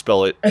didn't you just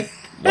spell it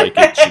like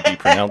it should be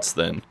pronounced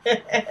then?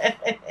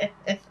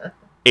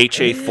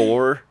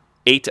 HA4,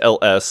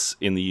 8LS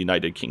in the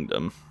United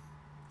Kingdom.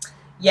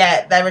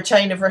 Yeah, they're a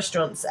chain of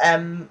restaurants.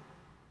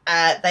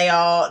 They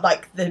are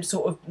like the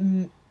sort of,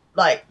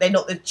 like, they're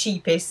not the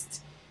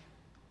cheapest.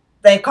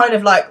 They're kind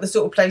of like the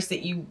sort of place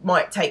that you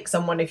might take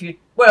someone if you,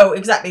 well,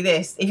 exactly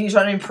this. If you're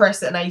trying to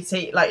impress an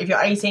 18, like if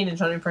you're 18 and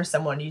trying to impress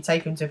someone, you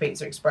take them to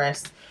Pizza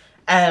Express.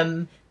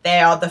 They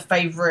are the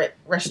favourite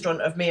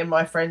restaurant of me and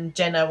my friend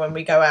Jenna when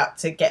we go out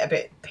to get a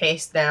bit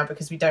pissed now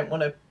because we don't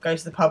want to go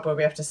to the pub where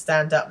we have to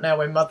stand up now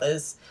we're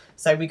mothers.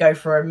 So we go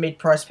for a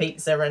mid-price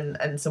pizza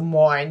and some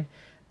wine.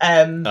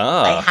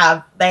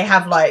 They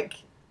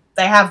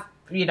have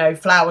you know,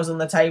 flowers on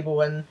the table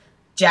and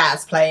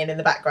jazz playing in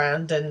the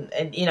background,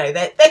 and you know,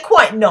 they're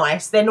quite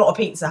nice. They're not a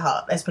Pizza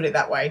Hut, let's put it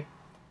that way.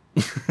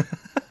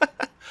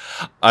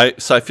 I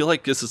feel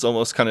like this is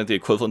almost kind of the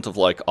equivalent of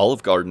like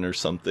Olive Garden or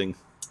something.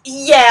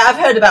 Yeah, I've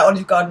heard about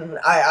Olive Garden.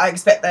 I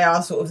expect they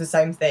are sort of the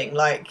same thing.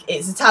 Like,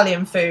 it's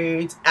Italian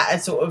food at a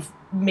sort of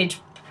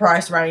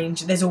mid-price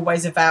range. There's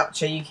always a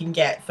voucher you can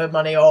get for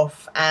money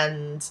off,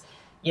 and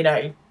you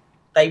know,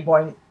 they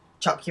won't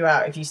chuck you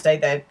out if you stay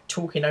there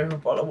talking over a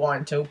bottle of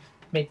wine till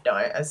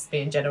midnight, as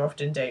me and Jenna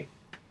often do.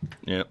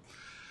 Yeah.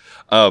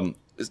 And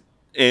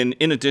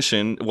in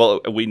addition,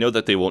 well, we know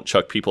that they won't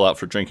chuck people out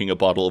for drinking a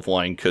bottle of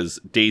wine because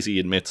Daisy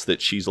admits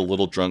that she's a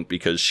little drunk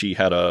because she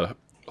had a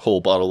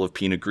whole bottle of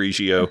Pinot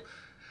Grigio.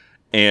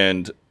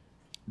 And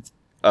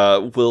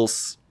Will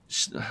says,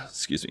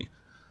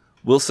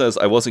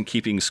 I wasn't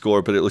keeping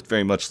score, but it looked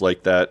very much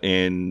like that.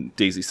 And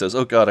Daisy says,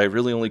 oh God, I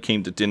really only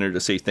came to dinner to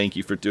say thank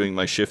you for doing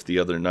my shift the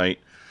other night.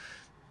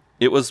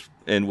 It was,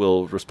 and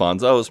Will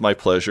responds, "Oh, it was my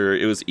pleasure.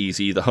 It was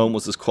easy. The home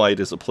was as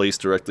quiet as a place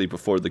directly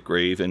before the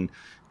grave." And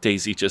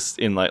Daisy, just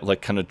in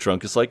like kind of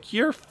drunk, is like,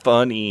 "You're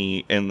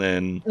funny." And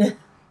then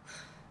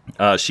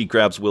she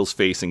grabs Will's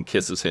face and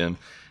kisses him.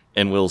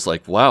 And Will's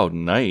like, "Wow,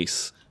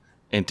 nice."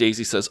 And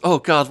Daisy says, "Oh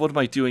God, what am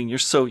I doing? You're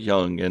so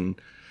young." And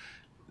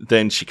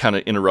then she kind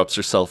of interrupts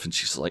herself and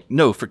she's like,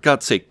 "No, for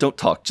God's sake, don't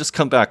talk. Just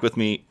come back with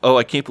me. Oh,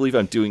 I can't believe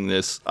I'm doing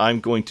this. I'm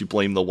going to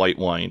blame the white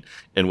wine."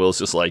 And Will's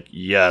just like,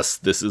 "Yes,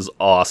 this is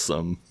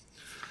awesome."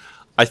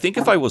 I think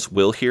if I was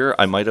Will here,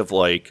 I might have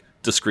like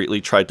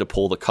discreetly tried to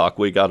pull the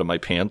cockwig out of my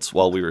pants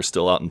while we were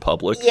still out in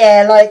public.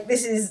 Yeah, like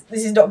this is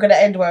not going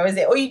to end well, is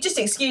it? Or you just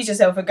excuse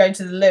yourself and go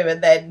to the loo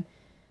and then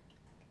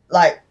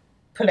like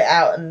pull it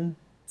out and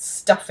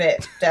stuff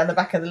it down the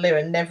back of the loo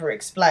and never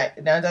explain.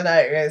 I don't know.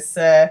 It's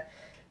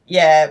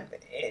yeah,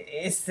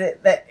 it's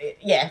that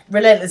yeah,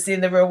 relentlessly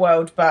in the real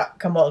world, but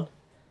come on.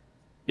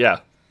 Yeah,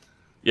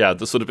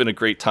 this would have been a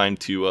great time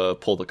to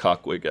pull the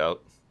cockwig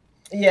out.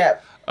 Yeah.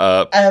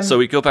 So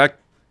we go back.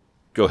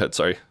 Go ahead,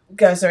 sorry.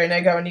 Sorry,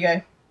 no, go on, you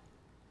go.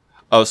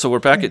 Oh, so we're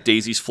back at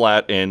Daisy's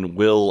flat, and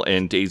Will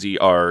and Daisy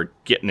are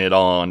getting it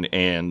on,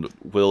 and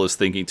Will is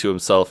thinking to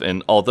himself,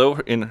 and although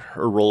in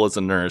her role as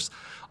a nurse,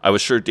 I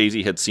was sure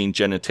Daisy had seen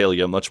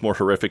genitalia much more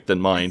horrific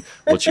than mine,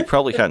 what she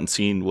probably hadn't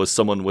seen was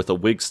someone with a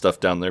wig stuffed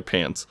down their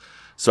pants.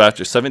 So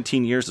after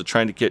 17 years of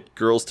trying to get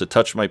girls to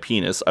touch my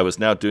penis, I was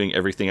now doing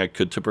everything I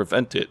could to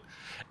prevent it.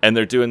 And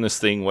they're doing this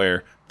thing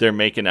where they're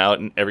making out,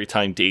 and every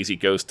time Daisy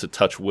goes to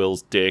touch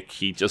Will's dick,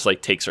 he just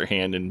like takes her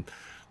hand and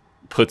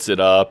puts it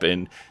up,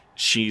 and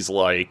she's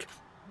like,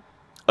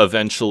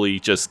 eventually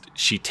just,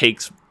 she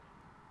takes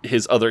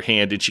his other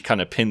hand and she kind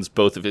of pins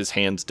both of his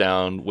hands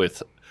down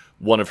with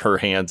one of her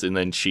hands, and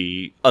then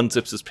she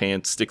unzips his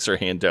pants, sticks her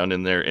hand down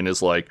in there, and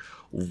is like,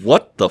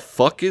 "What the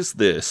fuck is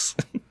this?"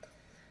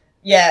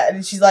 Yeah,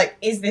 and she's like,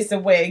 "Is this a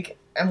wig?"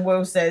 And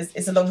Will says,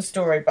 "It's a long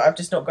story, but I've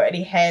just not got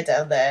any hair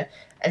down there."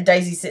 And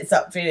Daisy sits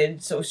up feeling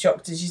sort of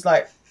shocked, and she's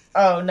like,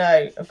 "Oh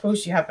no, of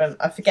course you haven't.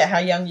 I forget how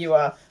young you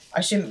are.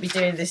 I shouldn't be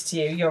doing this to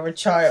you. You're a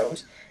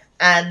child."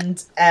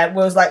 And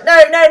Will's like, no,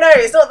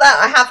 it's not that.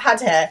 I have had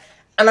hair.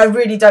 And I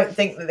really don't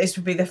think that this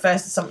would be the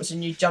first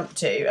assumption you jump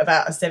to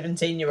about a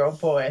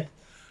 17-year-old boy.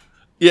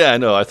 Yeah, I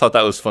know. I thought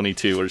that was funny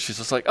too, where she's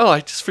just like, "Oh,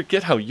 I just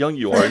forget how young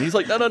you are." And he's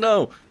like,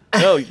 No,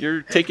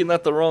 you're taking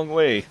that the wrong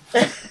way.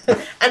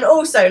 And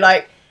also,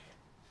 like,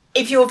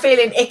 if you're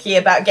feeling icky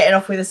about getting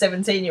off with a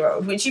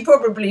 17-year-old, which you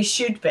probably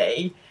should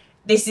be,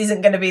 this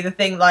isn't going to be the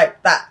thing,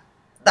 like, that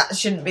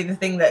shouldn't be the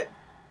thing that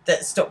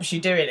stops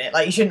you doing it.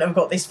 Like, you shouldn't have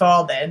got this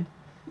far then.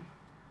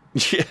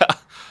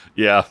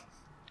 Yeah.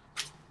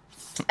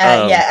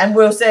 And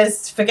Will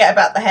says, "Forget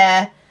about the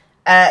hair.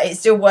 It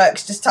still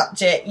works. Just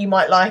touch it. You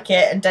might like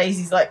it." And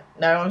Daisy's like,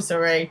 "No, I'm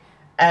sorry."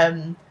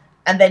 And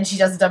then she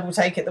does a double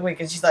take at the wig,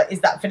 and she's like,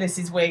 "Is that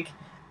Phyllis's wig?"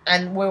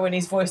 And Will in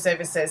his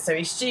voiceover says, "So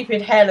his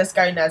stupid hairless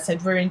gonads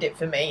had ruined it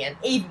for me, and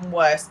even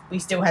worse, we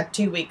still had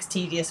 2 weeks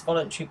tedious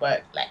voluntary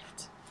work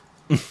left."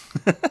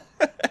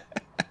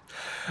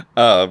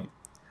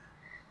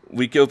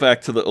 We go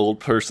back to the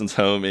old person's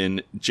home,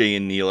 and Jay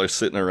and Neil are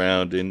sitting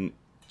around, and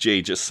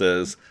Jay just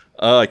says,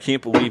 "I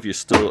can't believe you're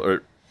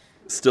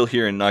still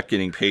here and not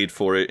getting paid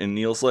for it." And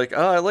Neil's like,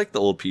 "I like the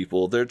old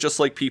people. They're just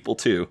like people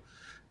too."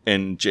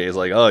 And Jay's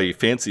like, "Oh, you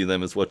fancy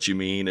them is what you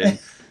mean." And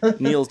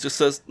Neil just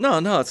says, No,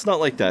 it's not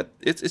like that.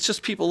 It's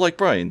just people like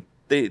Brian.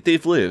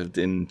 They've lived."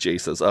 And Jay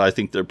says, "I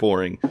think they're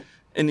boring."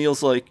 And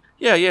Neil's like,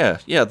 Yeah,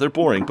 they're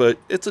boring, but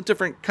it's a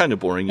different kind of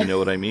boring, you know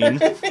what I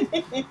mean?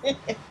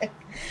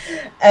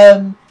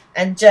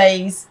 And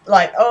Jay's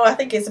like, "Oh, I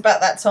think it's about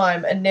that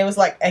time." And Neil's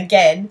like,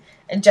 "Again?"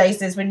 And Jay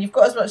says, "When you've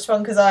got as much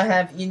fun as I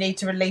have, you need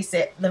to release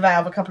the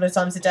valve a couple of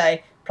times a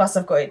day. Plus,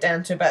 I've got it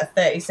down to about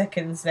 30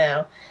 seconds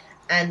now."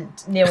 And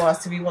Neil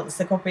asks if he wants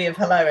the copy of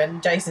Hello,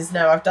 and Jay says,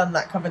 "No, I've done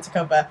that cover to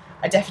cover.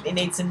 I definitely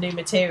need some new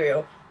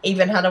material.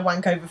 Even had a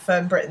wank over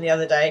Fern Britain the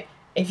other day.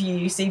 If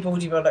you see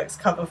Baldy Bollocks,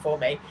 cover for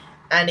me."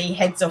 And he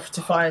heads off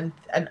to find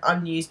an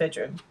unused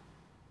bedroom.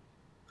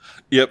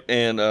 Yep,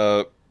 and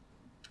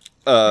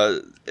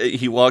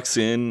he walks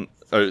in,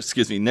 or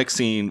excuse me, next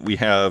scene we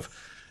have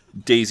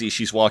Daisy.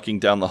 She's walking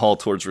down the hall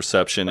towards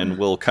reception, and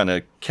Will kind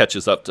of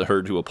catches up to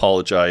her to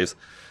apologize.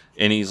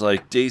 And he's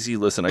like, "Daisy,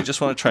 listen, I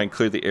just want to try and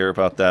clear the air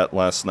about that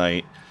last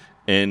night."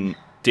 And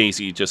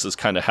Daisy just is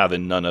kind of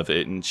having none of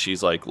it. And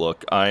she's like,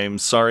 "Look, I'm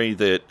sorry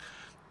that,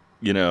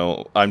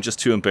 I'm just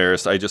too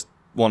embarrassed. I just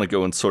want to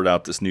go and sort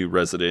out this new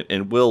resident."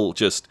 And Will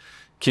just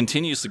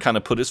continues to kind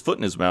of put his foot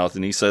in his mouth,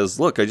 and he says,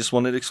 "Look, I just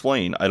wanted to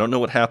explain. I don't know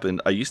what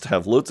happened. I used to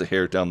have loads of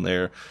hair down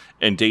there."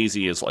 And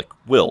Daisy is like,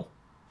 "Will,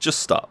 just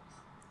stop.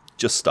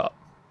 Just stop."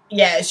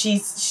 Yeah,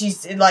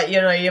 she's like,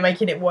 "You're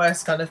making it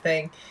worse," kind of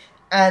thing.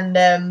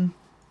 And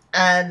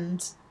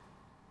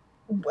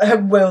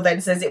Will then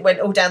says, "It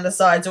went all down the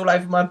sides, all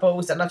over my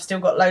balls, and I've still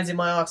got loads in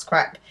my arse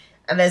crack."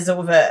 And there's sort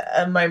of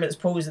a moment's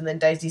pause, and then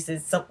Daisy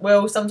says,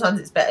 "Will, sometimes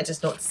it's better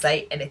just not to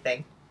say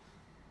anything."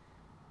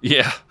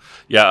 Yeah,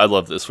 I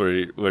love this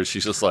where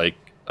she's just like,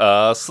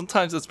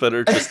 sometimes it's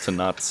better just to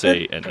not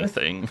say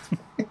anything.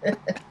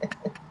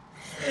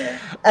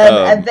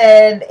 And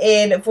then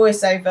in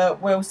voiceover,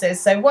 Will says,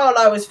 "So while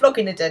I was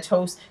flogging a dead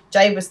horse,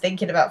 Jay was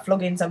thinking about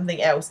flogging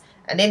something else.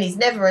 And in his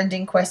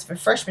never-ending quest for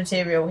fresh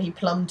material, he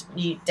plumbed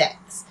new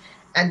depths."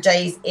 And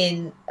Jay's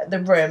in the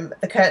room.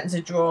 The curtains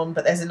are drawn,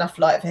 but there's enough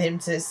light for him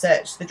to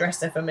search the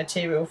dresser for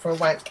material for a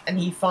wank. And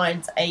he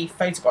finds a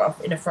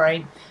photograph in a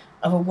frame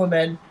of a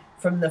woman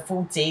from the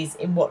 40s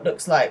in what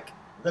looks like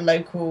the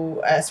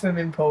local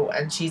swimming pool,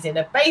 and she's in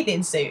a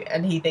bathing suit.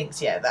 And he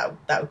thinks, yeah,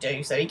 that'll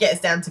do. So he gets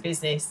down to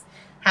business,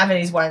 having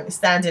his wank,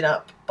 standing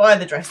up by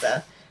the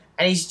dresser.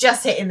 And he's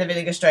just hitting the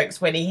vinegar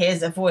strokes when he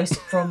hears a voice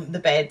from the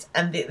bed,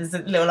 and there's a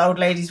little old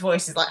lady's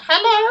voice. Is like,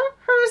 "Hello,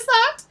 who's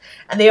that?"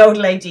 And the old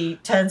lady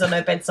turns on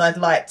her bedside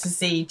light to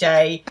see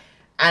Jay,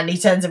 and he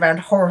turns around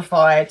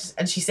horrified,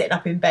 and she's sitting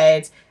up in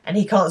bed, and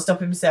he can't stop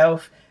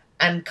himself,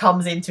 and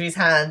comes into his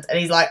hand, and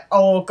he's like,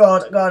 "Oh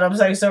God, I'm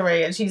so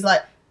sorry." And she's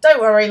like,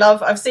 "Don't worry,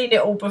 love, I've seen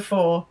it all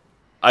before."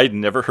 I'd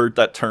never heard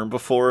that term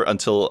before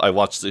until I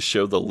watched this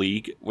show, The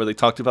League, where they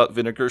talked about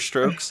vinegar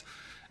strokes.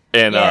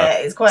 And yeah,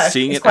 it's quite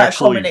a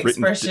common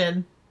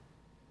expression.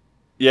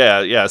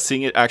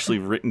 Seeing it actually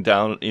written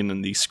down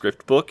in the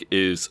script book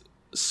is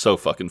so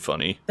fucking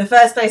funny. The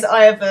first place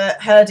I ever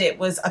heard it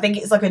was, I think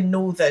it's like a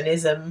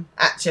northernism,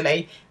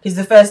 actually, because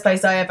the first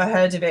place I ever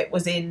heard of it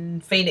was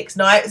in Phoenix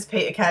Nights,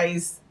 Peter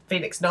Kay's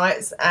Phoenix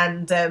Nights,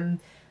 and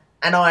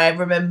I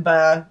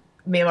remember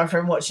me and my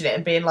friend watching it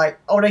and being like,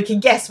 "Oh, they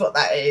can guess what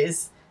that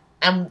is,"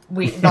 and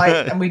we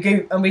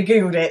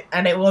googled it,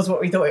 and it was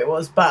what we thought it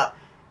was, but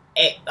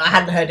I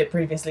hadn't heard it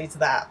previously to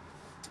that.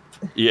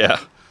 Yeah.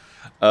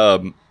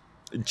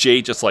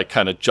 Jay just like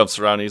kind of jumps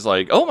around. And he's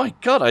like, "Oh my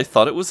God, I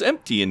thought it was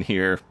empty in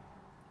here."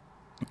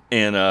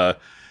 And at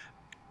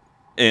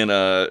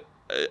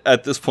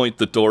this point,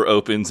 the door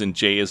opens and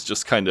Jay is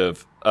just kind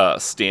of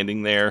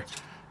standing there.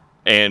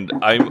 And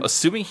I'm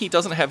assuming he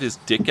doesn't have his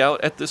dick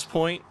out at this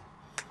point.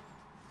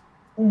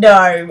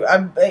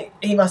 No,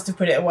 he must have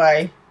put it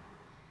away.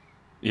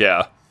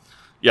 Yeah.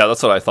 Yeah,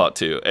 that's what I thought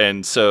too.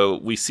 And so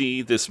we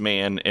see this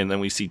man, and then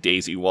we see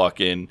Daisy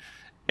walk in,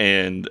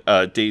 and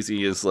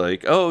Daisy is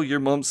like, "Oh, your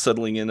mom's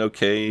settling in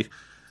okay."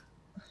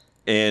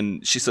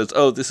 And she says,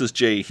 "Oh, this is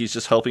Jay. He's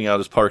just helping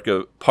out as part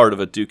of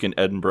a Duke in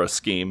Edinburgh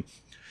scheme."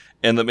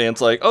 And the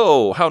man's like,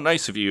 "Oh, how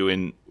nice of you,"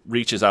 and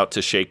reaches out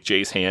to shake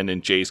Jay's hand,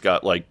 and Jay's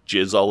got like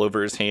jizz all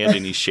over his hand,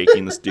 and he's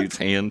shaking this dude's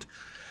hand.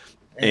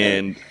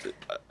 And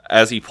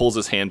as he pulls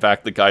his hand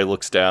back, the guy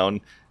looks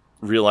down,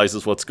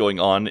 realizes what's going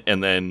on,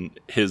 and then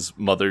his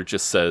mother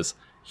just says,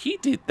 "He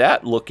did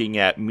that looking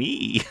at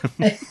me."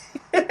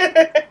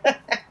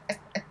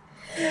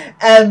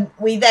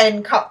 We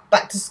then cut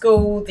back to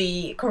school.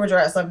 The corridor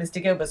outside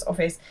Mr. Gilbert's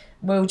office.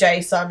 Will,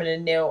 Jay, Simon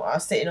and Neil are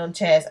sitting on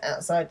chairs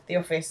outside the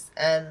office,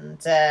 and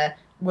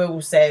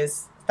Will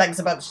says, "Thanks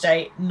a bunch,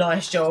 Jay,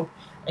 nice job."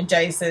 And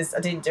Jay says, "I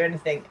didn't do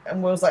anything."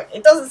 And Will's like,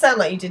 "It doesn't sound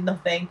like you did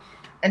nothing."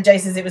 And Jay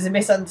says, "It was a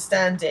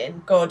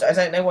misunderstanding. God, I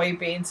don't know why you're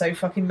being so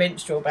fucking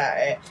minstrel about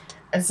it."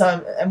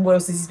 And Will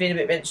says he's been a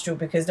bit minstrel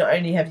because not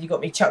only have you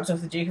got me chucked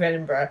off the Duke of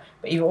Edinburgh,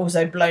 but you've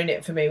also blown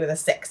it for me with a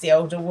sexy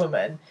older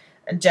woman.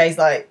 And Jay's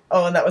like,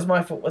 "Oh, and that was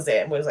my fault, was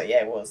it?" And Will's like,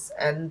 "Yeah, it was."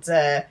 And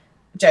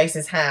Jay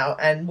says, "How?"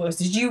 And Will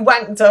says, "You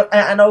wanked at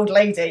an old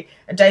lady."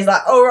 And Jay's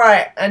like, "All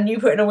right, and you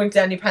putting a wig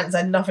down your pants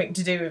had nothing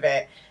to do with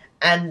it."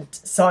 And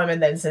Simon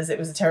then says it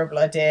was a terrible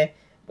idea,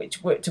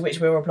 to which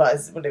Will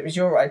replies, "Well, it was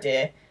your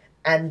idea."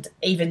 And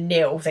even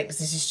Neil thinks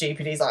this is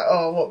stupid. He's like,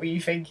 "Oh, what were you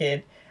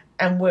thinking?"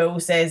 And Will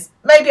says,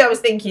 "Maybe I was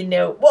thinking,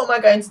 Neil, what am I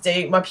going to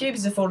do? My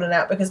pubes have fallen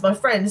out because my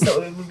friends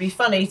thought it would be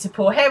funny to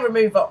pour hair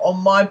remover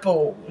on my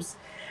balls."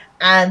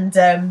 And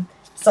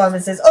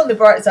Simon says, "On the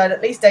bright side,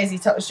 at least Daisy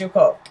touched your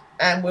cock."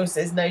 And Will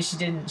says, "No, she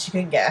didn't. She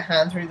couldn't get her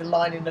hand through the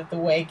lining of the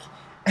wig."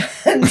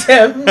 And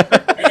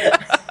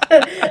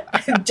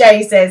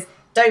Jay says,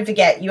 "Don't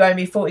forget, you owe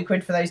me 40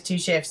 quid for those 2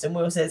 shifts." And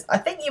Will says, "I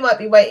think you might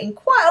be waiting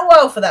quite a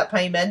while for that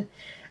payment."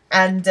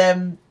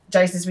 And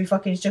Jay says, "We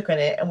fucking shook on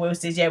it." And Will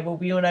says, "Yeah, well,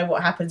 we all know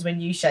what happens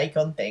when you shake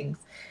on things."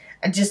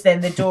 And just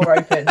then the door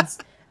opens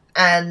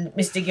and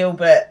Mr.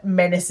 Gilbert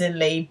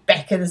menacingly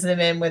beckons them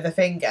in with a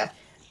finger.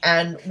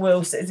 And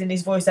Will says in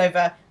his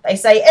voiceover, "They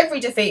say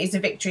every defeat is a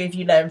victory if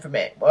you learn from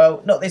it."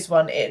 Well, not this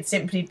one. It had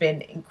simply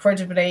been a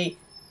credibility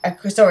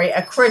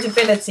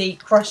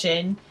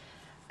crushing.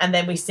 And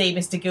then we see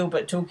Mr.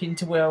 Gilbert talking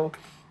to Will,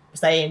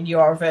 saying, "You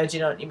are a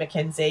virgin, aren't you,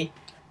 Mackenzie?"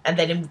 And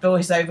then in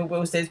voiceover,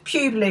 Will says,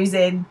 "Pube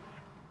losing,"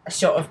 a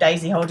shot of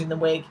Daisy holding the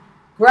wig,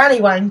 "Granny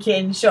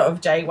wanking," shot of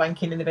Jay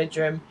wanking in the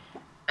bedroom,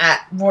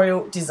 at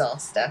royal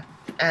disaster.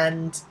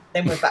 And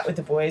then we're back with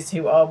the boys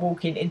who are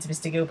walking into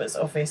Mr. Gilbert's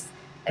office.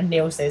 And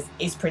Neil says,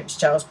 "Is Prince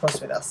Charles cross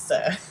with us,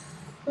 sir?"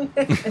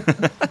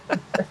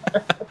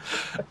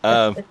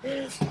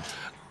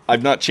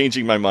 I'm not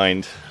changing my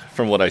mind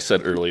from what I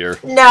said earlier.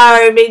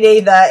 No, me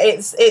neither.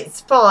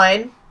 It's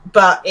fine,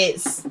 but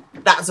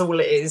that's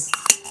all it is.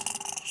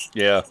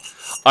 Yeah.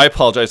 I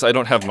apologize. I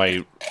don't have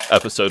my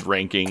episode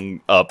ranking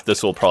up.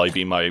 This will probably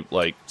be my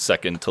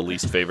second to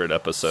least favorite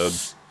episode.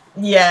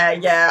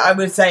 Yeah.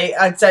 I'd say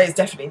it's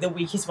definitely the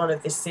weakest one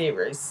of this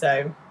series.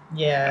 So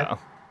yeah.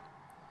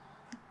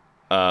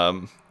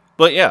 But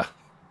But yeah,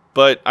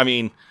 but I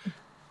mean,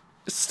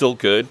 it's still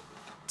good,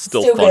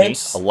 still Still funny. good.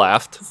 I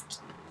laughed.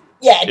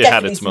 Yeah, It had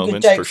definitely its some good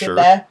moments for jokes in sure.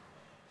 there.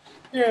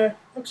 Yeah,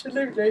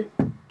 absolutely.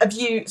 Have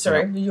you?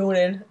 Sorry, Yeah.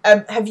 yawning.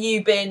 Have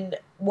you been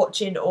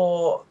watching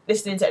or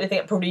listening to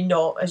anything? Probably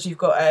not, as you've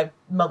got a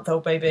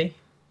month-old baby.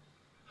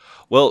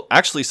 Well,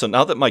 actually, so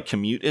now that my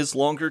commute is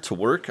longer to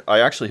work,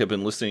 I actually have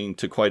been listening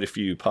to quite a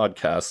few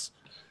podcasts.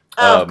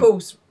 Oh, of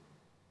course.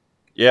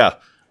 Yeah.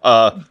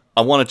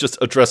 I want to just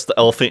address the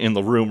elephant in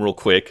the room real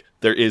quick.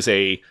 There is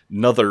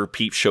another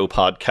Peep Show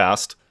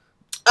podcast,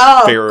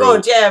 Oh Pharaoh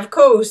God, yeah, of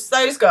course.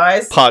 Those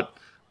guys.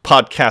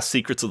 podcast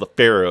Secrets of the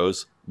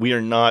Pharaohs. We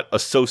are not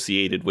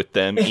associated with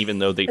them, even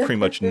though they pretty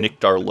much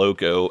nicked our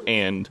logo.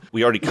 And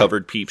we already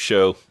covered Peep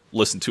Show.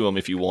 Listen to them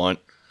if you want.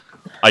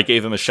 I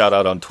gave them a shout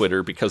out on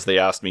Twitter because they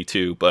asked me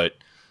to, but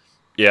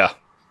yeah.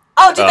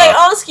 Oh, did they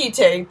ask you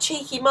to?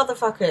 Cheeky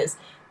motherfuckers.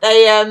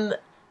 They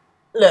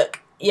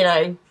look,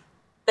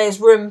 there's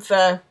room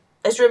for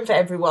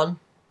everyone.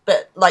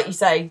 But like you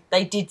say,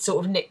 they did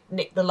sort of nick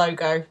the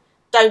logo.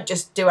 Don't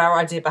just do our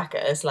idea back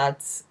at us,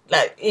 lads.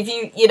 Like if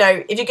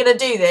you're gonna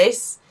do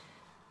this,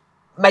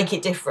 make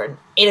it different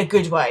in a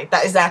good way.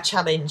 That is our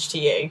challenge to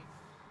you.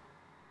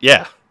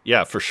 Yeah,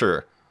 for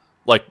sure.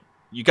 Like,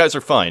 you guys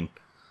are fine.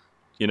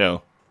 We've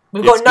got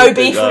no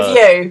beef with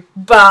you,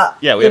 but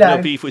yeah, we have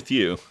no beef with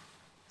you.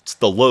 It's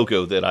the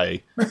logo that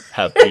I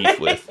have beef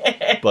with.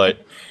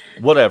 But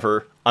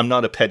whatever. I'm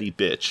not a petty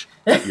bitch,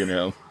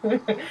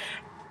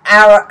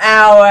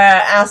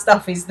 Our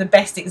stuff is the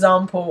best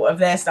example of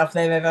their stuff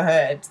they've ever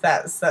heard.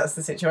 That's the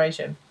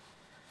situation.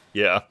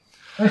 Yeah.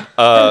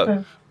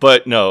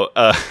 But no.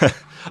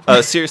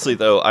 Seriously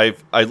though,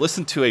 I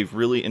listened to a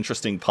really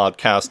interesting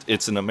podcast.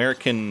 It's an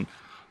American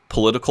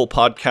political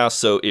podcast,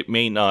 so it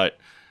may not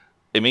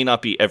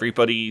be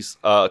everybody's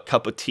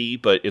cup of tea,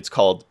 but it's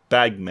called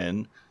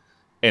Bagmen,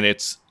 and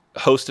it's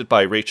hosted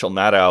by Rachel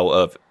Maddow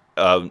of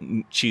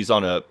she's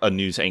on a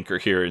news anchor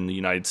here in the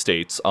United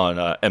States on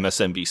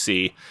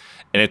MSNBC,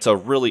 and it's a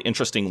really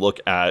interesting look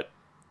at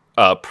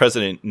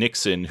President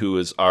Nixon, who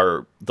is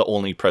the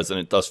only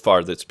president thus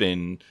far that's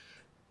been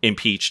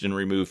impeached and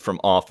removed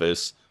from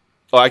office.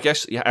 Oh, I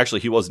guess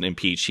actually he wasn't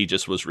impeached. He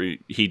just was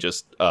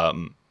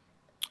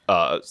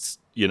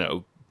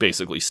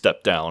basically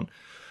stepped down.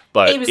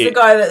 But he was the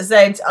guy that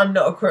said, "I'm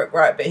not a crook,"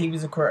 right? But he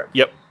was a crook.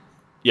 Yep.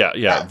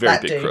 Yeah, very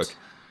big dude. crook.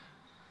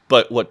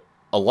 But what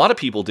a lot of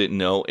people didn't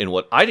know, and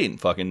what I didn't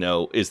fucking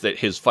know, is that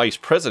his vice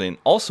president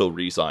also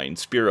resigned,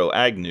 Spiro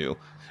Agnew.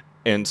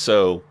 And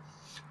so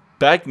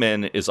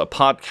Bagmen is a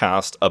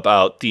podcast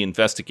about the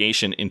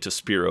investigation into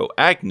Spiro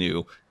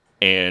Agnew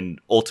and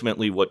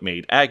ultimately what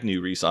made Agnew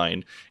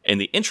resign.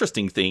 And the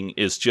interesting thing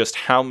is just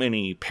how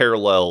many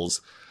parallels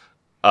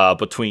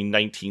between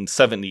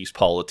 1970s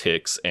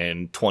politics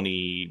and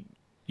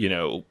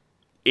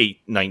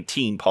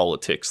 2019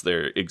 politics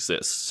there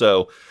exists.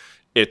 So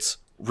it's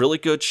really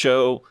good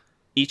show.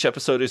 Each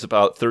episode is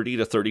about 30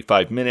 to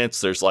 35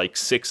 minutes. There's like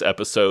 6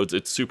 episodes.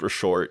 It's super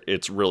short.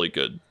 It's really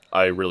good.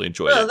 I really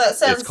enjoyed it. That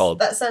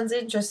sounds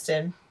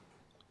interesting.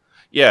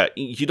 Yeah,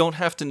 you don't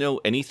have to know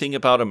anything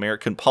about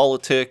American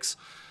politics.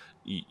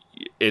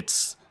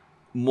 It's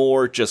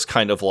more just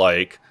kind of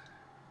like,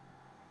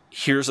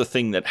 here's a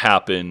thing that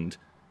happened,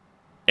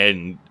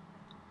 and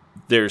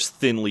there's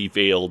thinly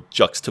veiled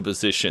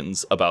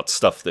juxtapositions about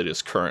stuff that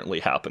is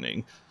currently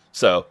happening.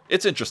 So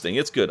it's interesting.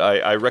 It's good.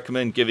 I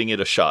recommend giving it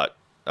a shot.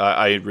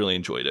 I really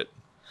enjoyed it.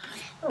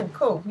 Oh,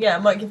 cool. Yeah, I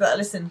might give that a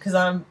listen because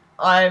I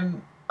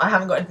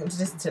haven't got anything to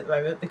listen to at the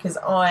moment because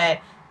I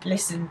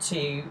listen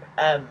to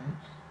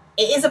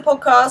it is a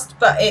podcast,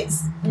 but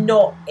it's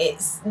not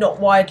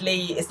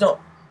widely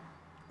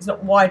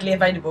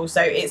available,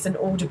 so it's an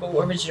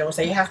Audible original,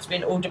 so you have to be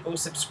an Audible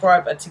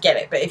subscriber to get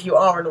it, but if you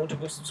are an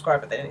Audible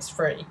subscriber then it's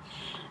free.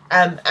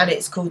 And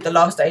it's called The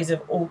Last Days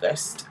of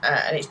August,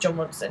 and it's John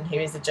Ronson, who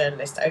is a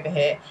journalist over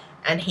here,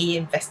 and he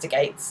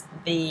investigates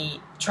the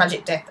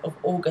tragic death of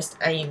August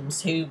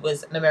Ames, who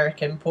was an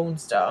American porn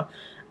star,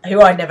 who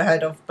I'd never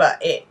heard of,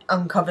 but it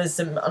uncovers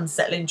some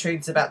unsettling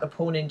truths about the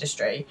porn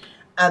industry.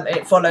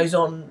 It follows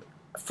on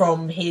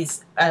from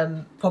his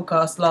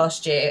podcast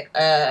last year,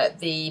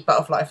 The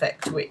Butterfly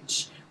Effect,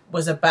 which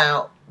was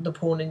about the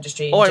porn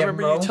industry in general. I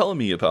remember you telling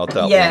me about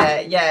that one.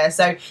 Yeah.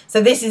 So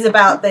this is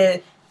about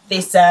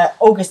this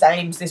August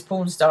Ames, this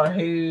porn star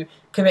who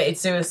committed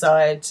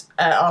suicide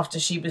after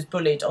she was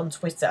bullied on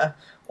Twitter,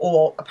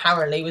 or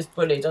apparently was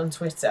bullied on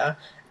Twitter,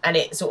 and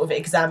it sort of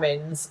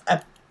examines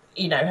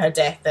her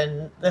death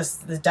and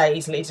the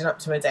days leading up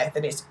to her death,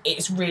 and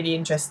it's really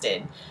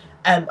interesting.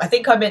 I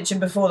think I mentioned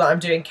before that I'm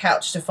doing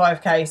Couch to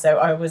 5K, so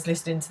I was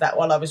listening to that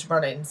while I was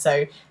running,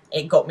 so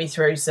it got me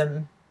through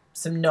some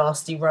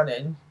nasty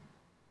running.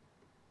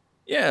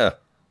 Yeah.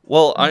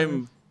 Well,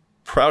 I'm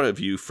proud of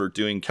you for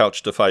doing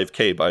Couch to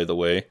 5K, by the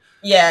way.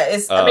 Yeah,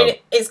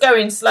 it's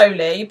going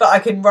slowly, but I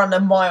can run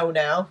a mile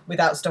now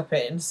without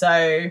stopping.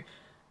 So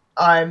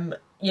I'm,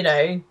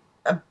 I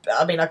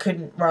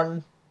couldn't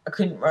run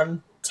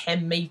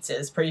 10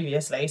 meters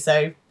previously.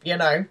 So,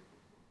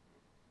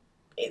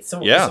 it's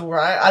all Yeah. it's all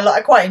right.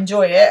 I quite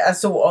enjoy it. I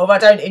sort of. I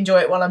don't enjoy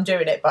it while I'm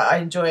doing it, but I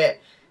enjoy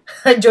it.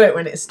 I enjoy it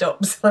when it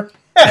stops. So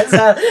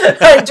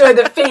I enjoy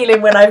the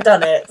feeling when I've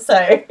done it.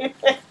 So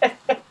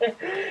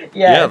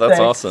Yeah, that's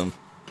awesome.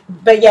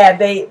 But yeah,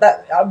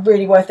 that are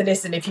really worth a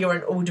listen if you're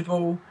an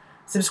Audible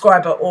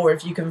subscriber, or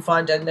if you can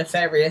find a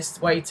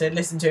nefarious way to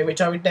listen to,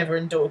 which I would never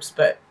endorse.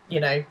 But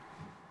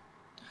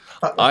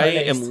fuck the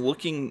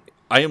police.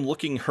 I am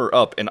looking her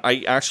up, and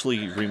I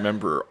actually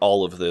remember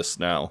all of this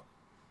now.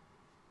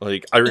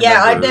 Like, I remember.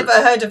 Yeah, I'd never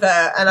heard of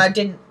her, and I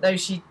didn't know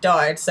she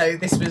died. So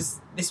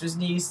this was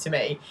news to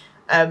me.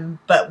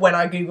 But when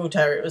I googled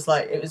her, it was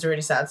a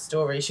really sad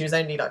story. She was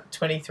only like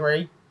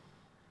 23.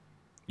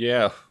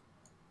 Yeah.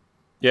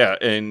 Yeah,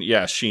 and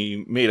yeah,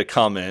 she made a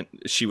comment.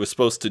 She was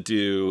supposed to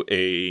do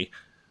a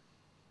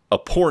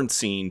porn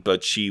scene,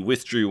 but she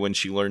withdrew when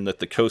she learned that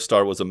the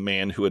co-star was a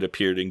man who had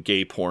appeared in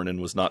gay porn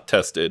and was not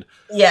tested.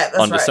 Yeah, that's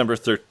on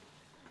right.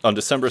 On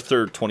December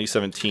 3rd,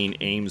 2017,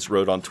 Ames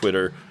wrote on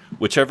Twitter,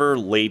 "Whichever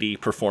lady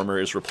performer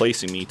is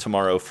replacing me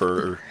tomorrow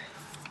for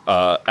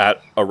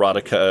at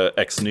Erotica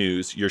X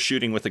News, you're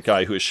shooting with a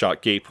guy who has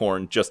shot gay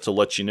porn. Just to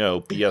let you know,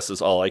 BS is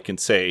all I can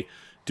say.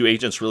 Do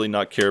agents really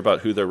not care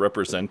about who they're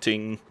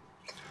representing?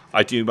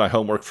 I do my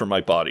homework for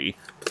my body."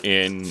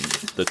 In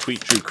the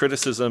tweet drew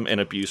criticism and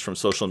abuse from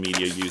social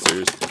media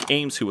users.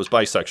 Ames, who was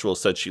bisexual,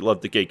 said she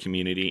loved the gay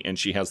community and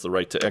she has the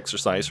right to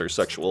exercise her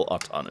sexual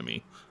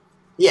autonomy.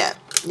 Yeah.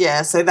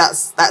 So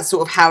that's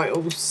sort of how it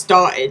all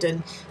started.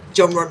 And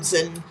Jon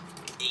Ronson,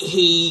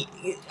 he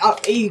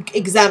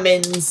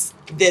examines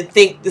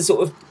the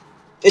sort of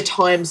the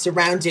time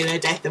surrounding her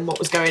death and what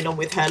was going on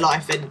with her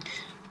life, and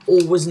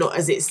all was not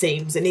as it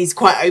seems. And he's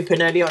quite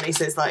open early on. He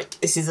says, like,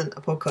 this isn't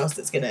a podcast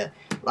that's gonna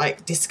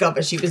like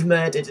discover she was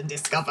murdered and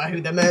discover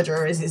who the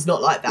murderer is. It's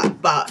not like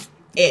that, but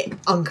it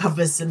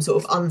uncovers some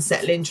sort of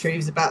unsettling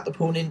truths about the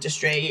porn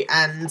industry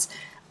and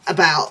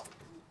about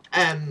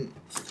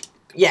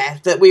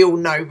that we all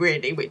know,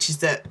 really, which is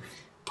that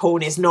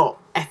porn is not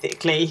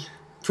ethically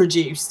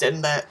produced,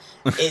 and that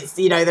it's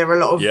there are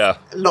a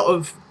lot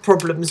of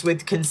problems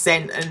with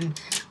consent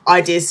and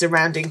ideas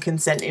surrounding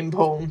consent in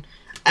porn.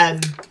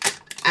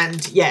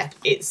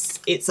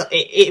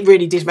 It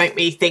really did make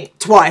me think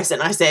twice.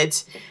 And I said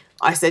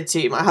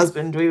to my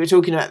husband, we were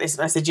talking about this,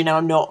 and I said,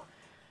 I'm not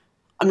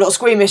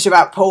squeamish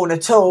about porn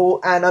at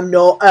all, and I'm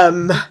not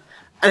and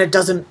it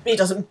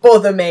doesn't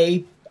bother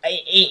me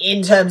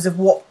in terms of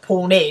what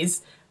porn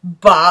is,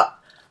 but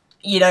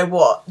you know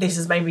what, this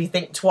has made me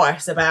think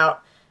twice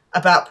about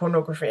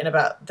pornography and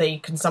about the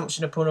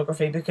consumption of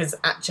pornography, because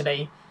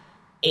actually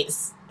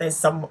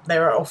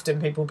there are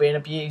often people being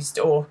abused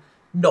or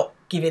not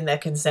giving their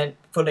consent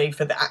fully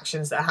for the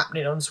actions that are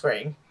happening on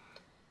screen.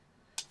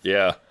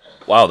 Yeah.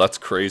 Wow, that's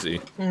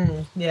crazy.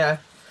 Yeah.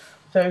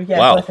 So yeah.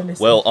 Wow.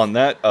 Well, on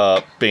that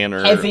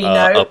banner,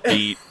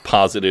 upbeat,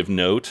 positive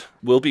note,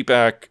 we'll be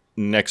back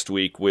next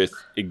week with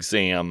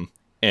Exam,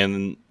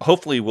 and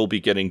hopefully we'll be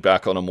getting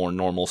back on a more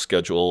normal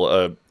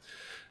schedule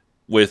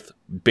with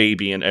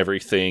baby and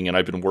everything. And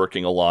I've been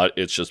working a lot.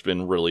 It's just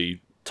been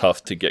really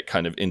tough to get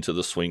kind of into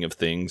the swing of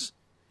things.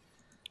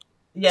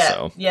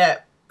 Yeah. Yeah.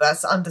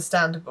 That's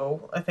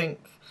understandable. I think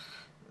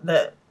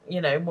that,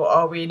 what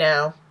are we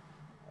now?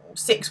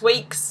 6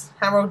 weeks?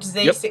 How old is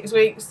he? Yep. 6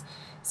 weeks?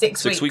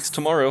 6 weeks. 6 weeks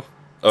tomsore.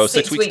 Oh,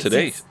 6 weeks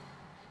today.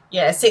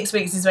 6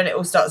 weeks is when it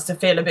all starts to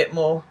feel a bit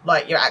more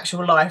like your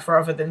actual life,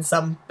 rather than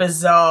some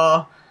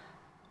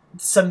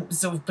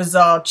sort of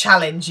bizarre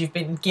challenge you've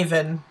been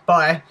given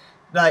by,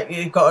 like,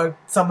 you've got to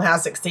somehow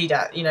succeed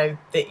at,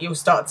 that you'll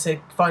start to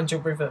find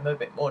your rhythm a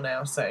bit more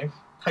now. So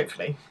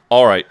hopefully.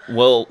 All right.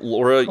 Well,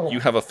 Laura, cool. You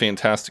have a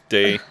fantastic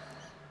day.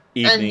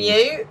 Evening. And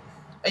you?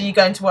 Are you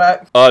going to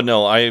work?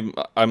 No,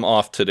 I'm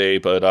off today,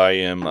 but I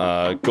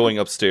am going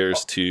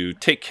upstairs to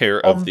take care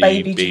of the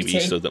baby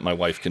so that my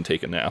wife can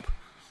take a nap.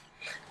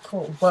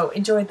 Cool. Well,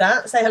 enjoy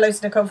that. Say hello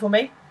to Nicole for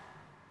me.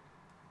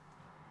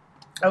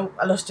 Oh,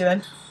 I lost you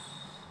then.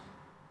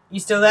 You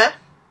still there?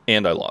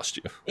 And I lost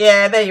you.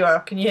 Yeah, there you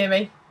are. Can you hear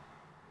me?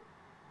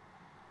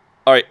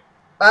 All right.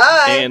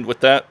 Bye. And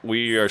with that,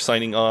 we are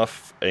signing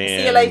off. And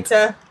see you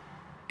later.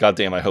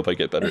 Goddamn, I hope I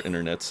get better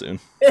internet soon.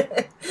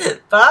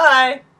 Bye.